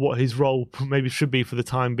what his role maybe should be for the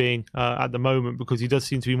time being at the moment, because he does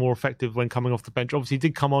seem to be more effective when coming off the bench. Obviously, he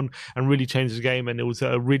did come on and really change the game, and it was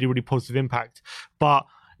a really, really positive impact. But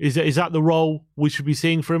is that the role we should be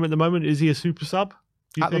seeing for him at the moment? Is he a super sub?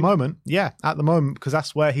 At the moment, because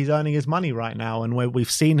that's where he's earning his money right now, and where we've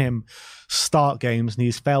seen him start games and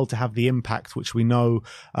he's failed to have the impact which we know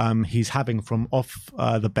he's having from off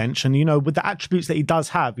the bench. And, with the attributes that he does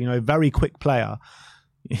have, very quick player,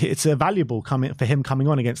 it's a valuable for him coming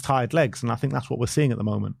on against tired legs, and I think that's what we're seeing at the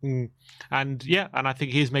moment. And I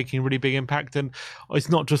think he's making a really big impact. And it's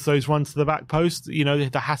not just those runs to the back post.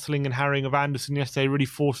 The hassling and harrying of Anderson yesterday really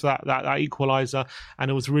forced that equaliser,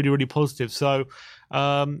 and it was really, really positive. So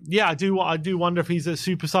I do wonder if he's a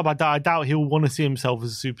super sub. I doubt he'll want to see himself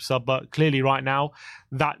as a super sub, but clearly right now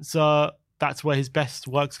that's where his best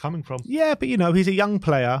work's coming from. Yeah, but he's a young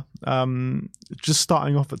player, just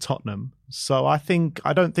starting off at Tottenham. So I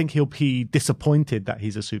don't think he'll be disappointed that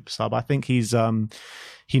he's a super sub. I think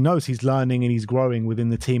he knows he's learning and he's growing within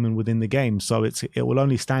the team and within the game. So it will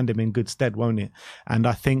only stand him in good stead, won't it? And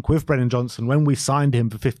I think with Brennan Johnson, when we signed him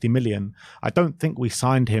for 50 million, I don't think we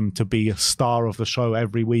signed him to be a star of the show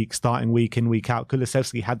every week, starting week in, week out.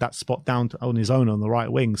 Kulusevski had that spot down on his own on the right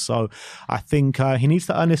wing. So I think he needs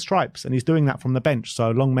to earn his stripes, and he's doing that from the bench.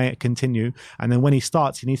 So long may it continue. And then when he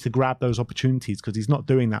starts, he needs to grab those opportunities, because he's not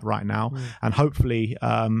doing that right now. And hopefully,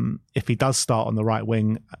 if he does start on the right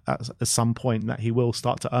wing at some point, that he will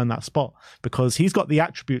start to earn that spot, because he's got the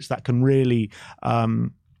attributes that can really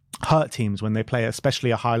hurt teams when they play,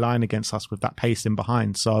 especially a high line against us with that pace in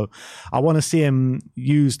behind. So I want to see him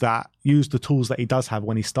use the tools that he does have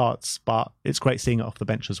when he starts, but it's great seeing it off the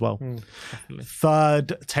bench as well. Third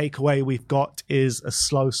takeaway we've got is a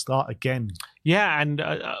slow start again. Yeah, and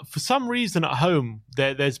for some reason at home,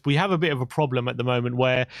 we have a bit of a problem at the moment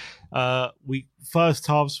where first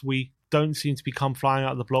halves we don't seem to come flying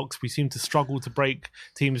out of the blocks. We seem to struggle to break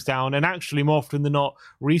teams down, and actually more often than not,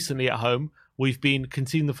 recently at home, we've been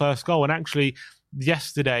conceding the first goal. And actually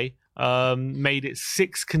yesterday made it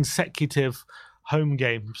 6 consecutive home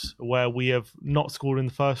games where we have not scored in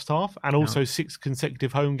the first half, and also 6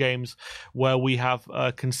 consecutive home games where we have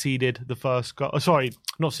conceded the first goal. Sorry,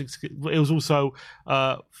 not 6. It was also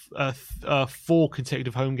 4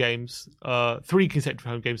 consecutive home games, 3 consecutive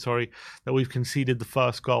home games, that we've conceded the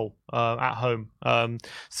first goal at home.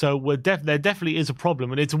 So there definitely is a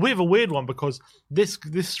problem, and it's a bit of a weird one, because this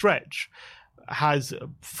stretch has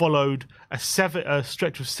followed a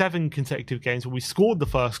stretch of 7 consecutive games where we scored the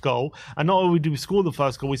first goal, and not only did we score the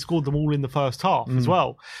first goal, we scored them all in the first half as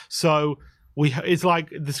well. So it's like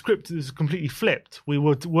the script is completely flipped. We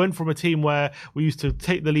went from a team where we used to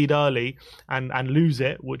take the lead early and lose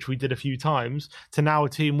it, which we did a few times, to now a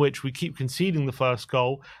team which we keep conceding the first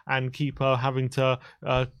goal and keep having to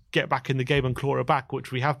get back in the game and claw it back,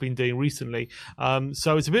 which we have been doing recently.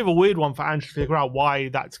 So it's a bit of a weird one for Ange to figure out why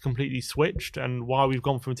that's completely switched, and why we've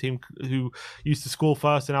gone from a team who used to score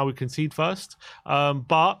first and now we concede first.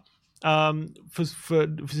 But for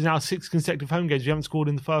now 6 consecutive home games, we haven't scored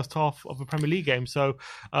in the first half of a Premier League game. So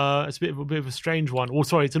it's a bit of a strange one.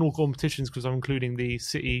 It's in all competitions, because I'm including the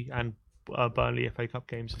City and Burnley FA Cup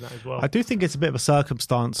games in that as well. I do think it's a bit of a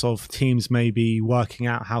circumstance of teams maybe working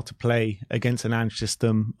out how to play against an Ange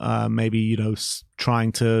system, maybe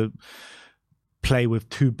trying to play with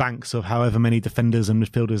two banks of however many defenders and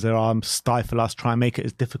midfielders there are, stifle us, try and make it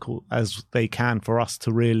as difficult as they can for us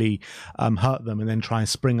to really hurt them, and then try and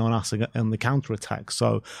spring on us on the counter-attack.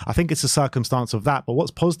 So I think it's a circumstance of that. But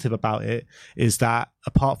what's positive about it is that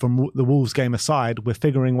apart from the Wolves game aside, we're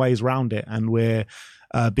figuring ways around it, and we're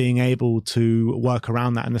being able to work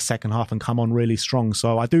around that in the second half and come on really strong.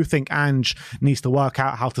 So I do think Ange needs to work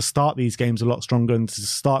out how to start these games a lot stronger and to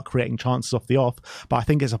start creating chances off the off. But I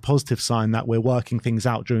think it's a positive sign that we're working things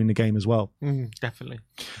out during the game as well. Definitely.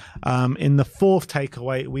 In the fourth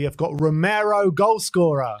takeaway, we have got Romero, goal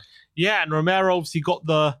scorer. Yeah, and Romero obviously got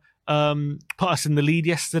the put us in the lead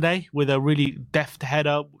yesterday with a really deft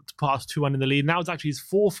header to put us 2-1 in the lead. Now it's actually his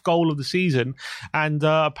fourth goal of the season, and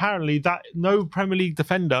apparently that no Premier League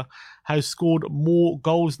defender has scored more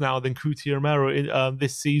goals now than Cuti Romero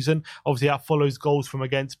this season. Obviously, that follows goals from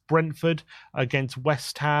against Brentford, against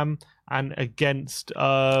West Ham, and against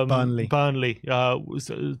Burnley.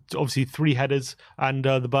 Obviously 3 headers, and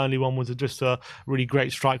the Burnley one was just a really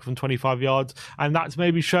great strike from 25 yards. And that's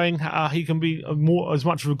maybe showing how he can be as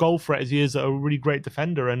much of a goal threat as he is a really great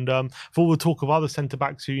defender. And for all the talk of other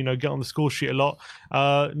centre-backs who get on the score sheet a lot,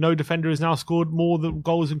 no defender has now scored more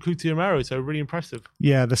goals than Cuti Romero, so really impressive.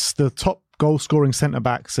 Yeah, the top goal-scoring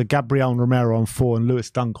centre-backs are Gabriel Romero on 4 and Lewis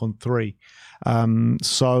Dunk on 3.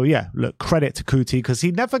 So yeah, look, credit to Cuti, because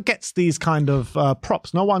he never gets these kind of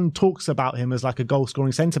props. No one talks about him as like a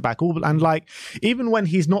goal-scoring centre-back. And like, even when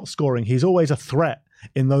he's not scoring, he's always a threat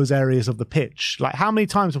in those areas of the pitch. Like, how many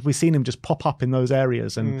times have we seen him just pop up in those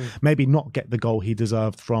areas and maybe not get the goal he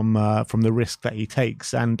deserved from the risk that he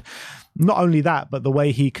takes? And not only that, but the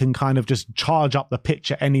way he can kind of just charge up the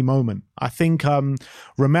pitch at any moment. I think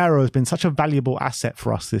Romero has been such a valuable asset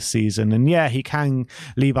for us this season. And yeah, he can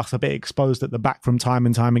leave us a bit exposed at the back from time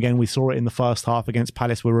and time again. We saw it in the first half against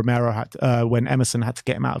Palace where when Emerson had to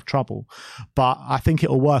get him out of trouble. But I think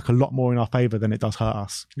it'll work a lot more in our favour than it does hurt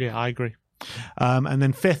us. Yeah, I agree. And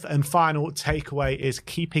then fifth and final takeaway is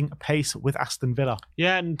keeping pace with Aston Villa.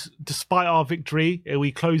 Yeah, and despite our victory,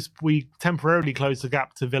 we temporarily closed the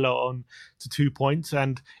gap to Villa on to 2 points,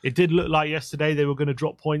 and it did look like yesterday they were going to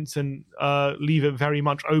drop points and leave it very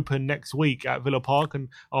much open next week at Villa Park, and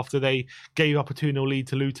after they gave up a 2-0 lead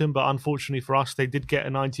to Luton. But unfortunately for us, they did get a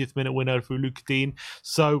 90th minute winner through Luke Dean.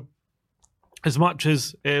 So as much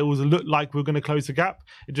as it looked like we were going to close the gap,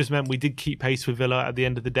 it just meant we did keep pace with Villa at the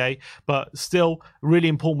end of the day. But still, really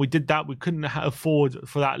important we did that. We couldn't afford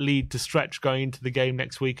for that lead to stretch going into the game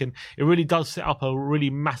next week. And it really does set up a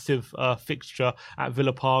really massive fixture at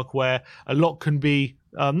Villa Park where a lot can be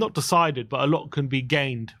not decided, but a lot can be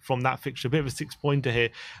gained from that fixture. A bit of a 6-pointer here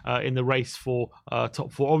in the race for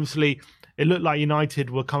top 4. Obviously, it looked like United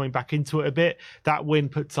were coming back into it a bit. That win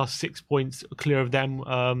puts us 6 points clear of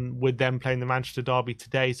them, with them playing the Manchester derby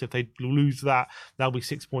today. So if they lose that, they'll be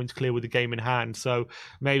 6 points clear with the game in hand. So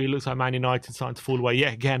maybe it looks like Man United starting to fall away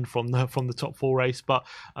yet again from the top 4 race. But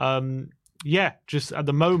yeah, just at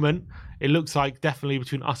the moment, it looks like definitely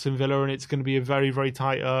between us and Villa, and it's going to be a very, very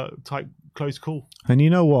tight, close call. And you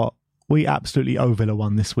know what? We absolutely owe Villa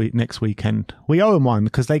one next weekend. We owe them one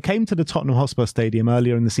because they came to the Tottenham Hotspur Stadium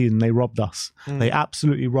earlier in the season. They robbed us. They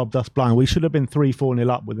absolutely robbed us blind. We should have been 3-4-0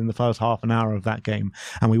 up within the first half an hour of that game,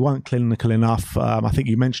 and we weren't clinical enough. I think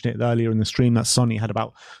you mentioned it earlier in the stream that Sonny had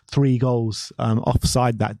about 3 goals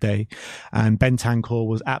offside that day, and Bentancur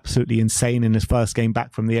was absolutely insane in his first game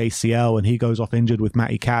back from the ACL, and he goes off injured with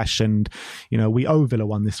Matty Cash. And we owe Villa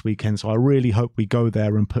one this weekend, so I really hope we go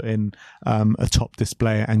there and put in a top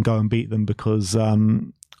display and go and beat them, because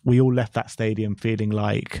we all left that stadium feeling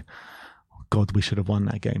like, God, we should have won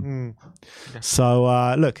that game.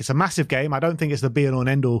 So look, it's a massive game. I don't think it's the be all and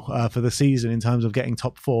end all for the season in terms of getting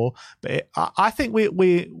top 4, but I think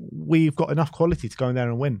we've got enough quality to go in there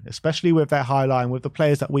and win, especially with their high line, with the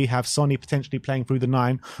players that we have. Sonny potentially playing through the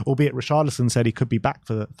 9, albeit Richarlison said he could be back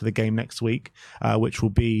for the game next week, which will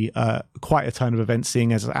be quite a turn of events,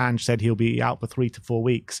 seeing as Ange said he'll be out for 3 to 4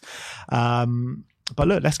 weeks. But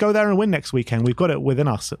look, let's go there and win next weekend. We've got it within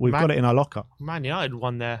us. We've got it in our locker. Man United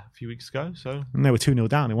won there a few weeks ago. And they were 2-0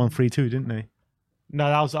 down. They won 3-2, didn't they? No,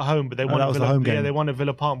 that was at home, but they won at Villa. The home game. Yeah, they won at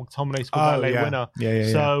Villa Park. McTominay scored that late winner. Yeah.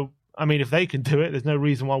 So, I mean, if they can do it, there's no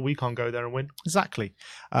reason why we can't go there and win. Exactly.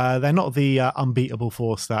 They're not the unbeatable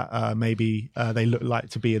force that maybe they look like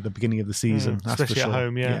to be at the beginning of the season. That's especially for sure. At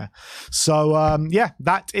home, yeah. So,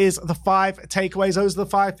 that is the 5 takeaways. Those are the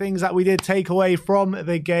 5 things that we did take away from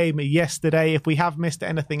the game yesterday. If we have missed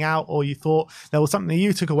anything out, or you thought there was something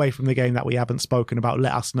you took away from the game that we haven't spoken about,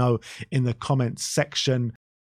 let us know in the comments section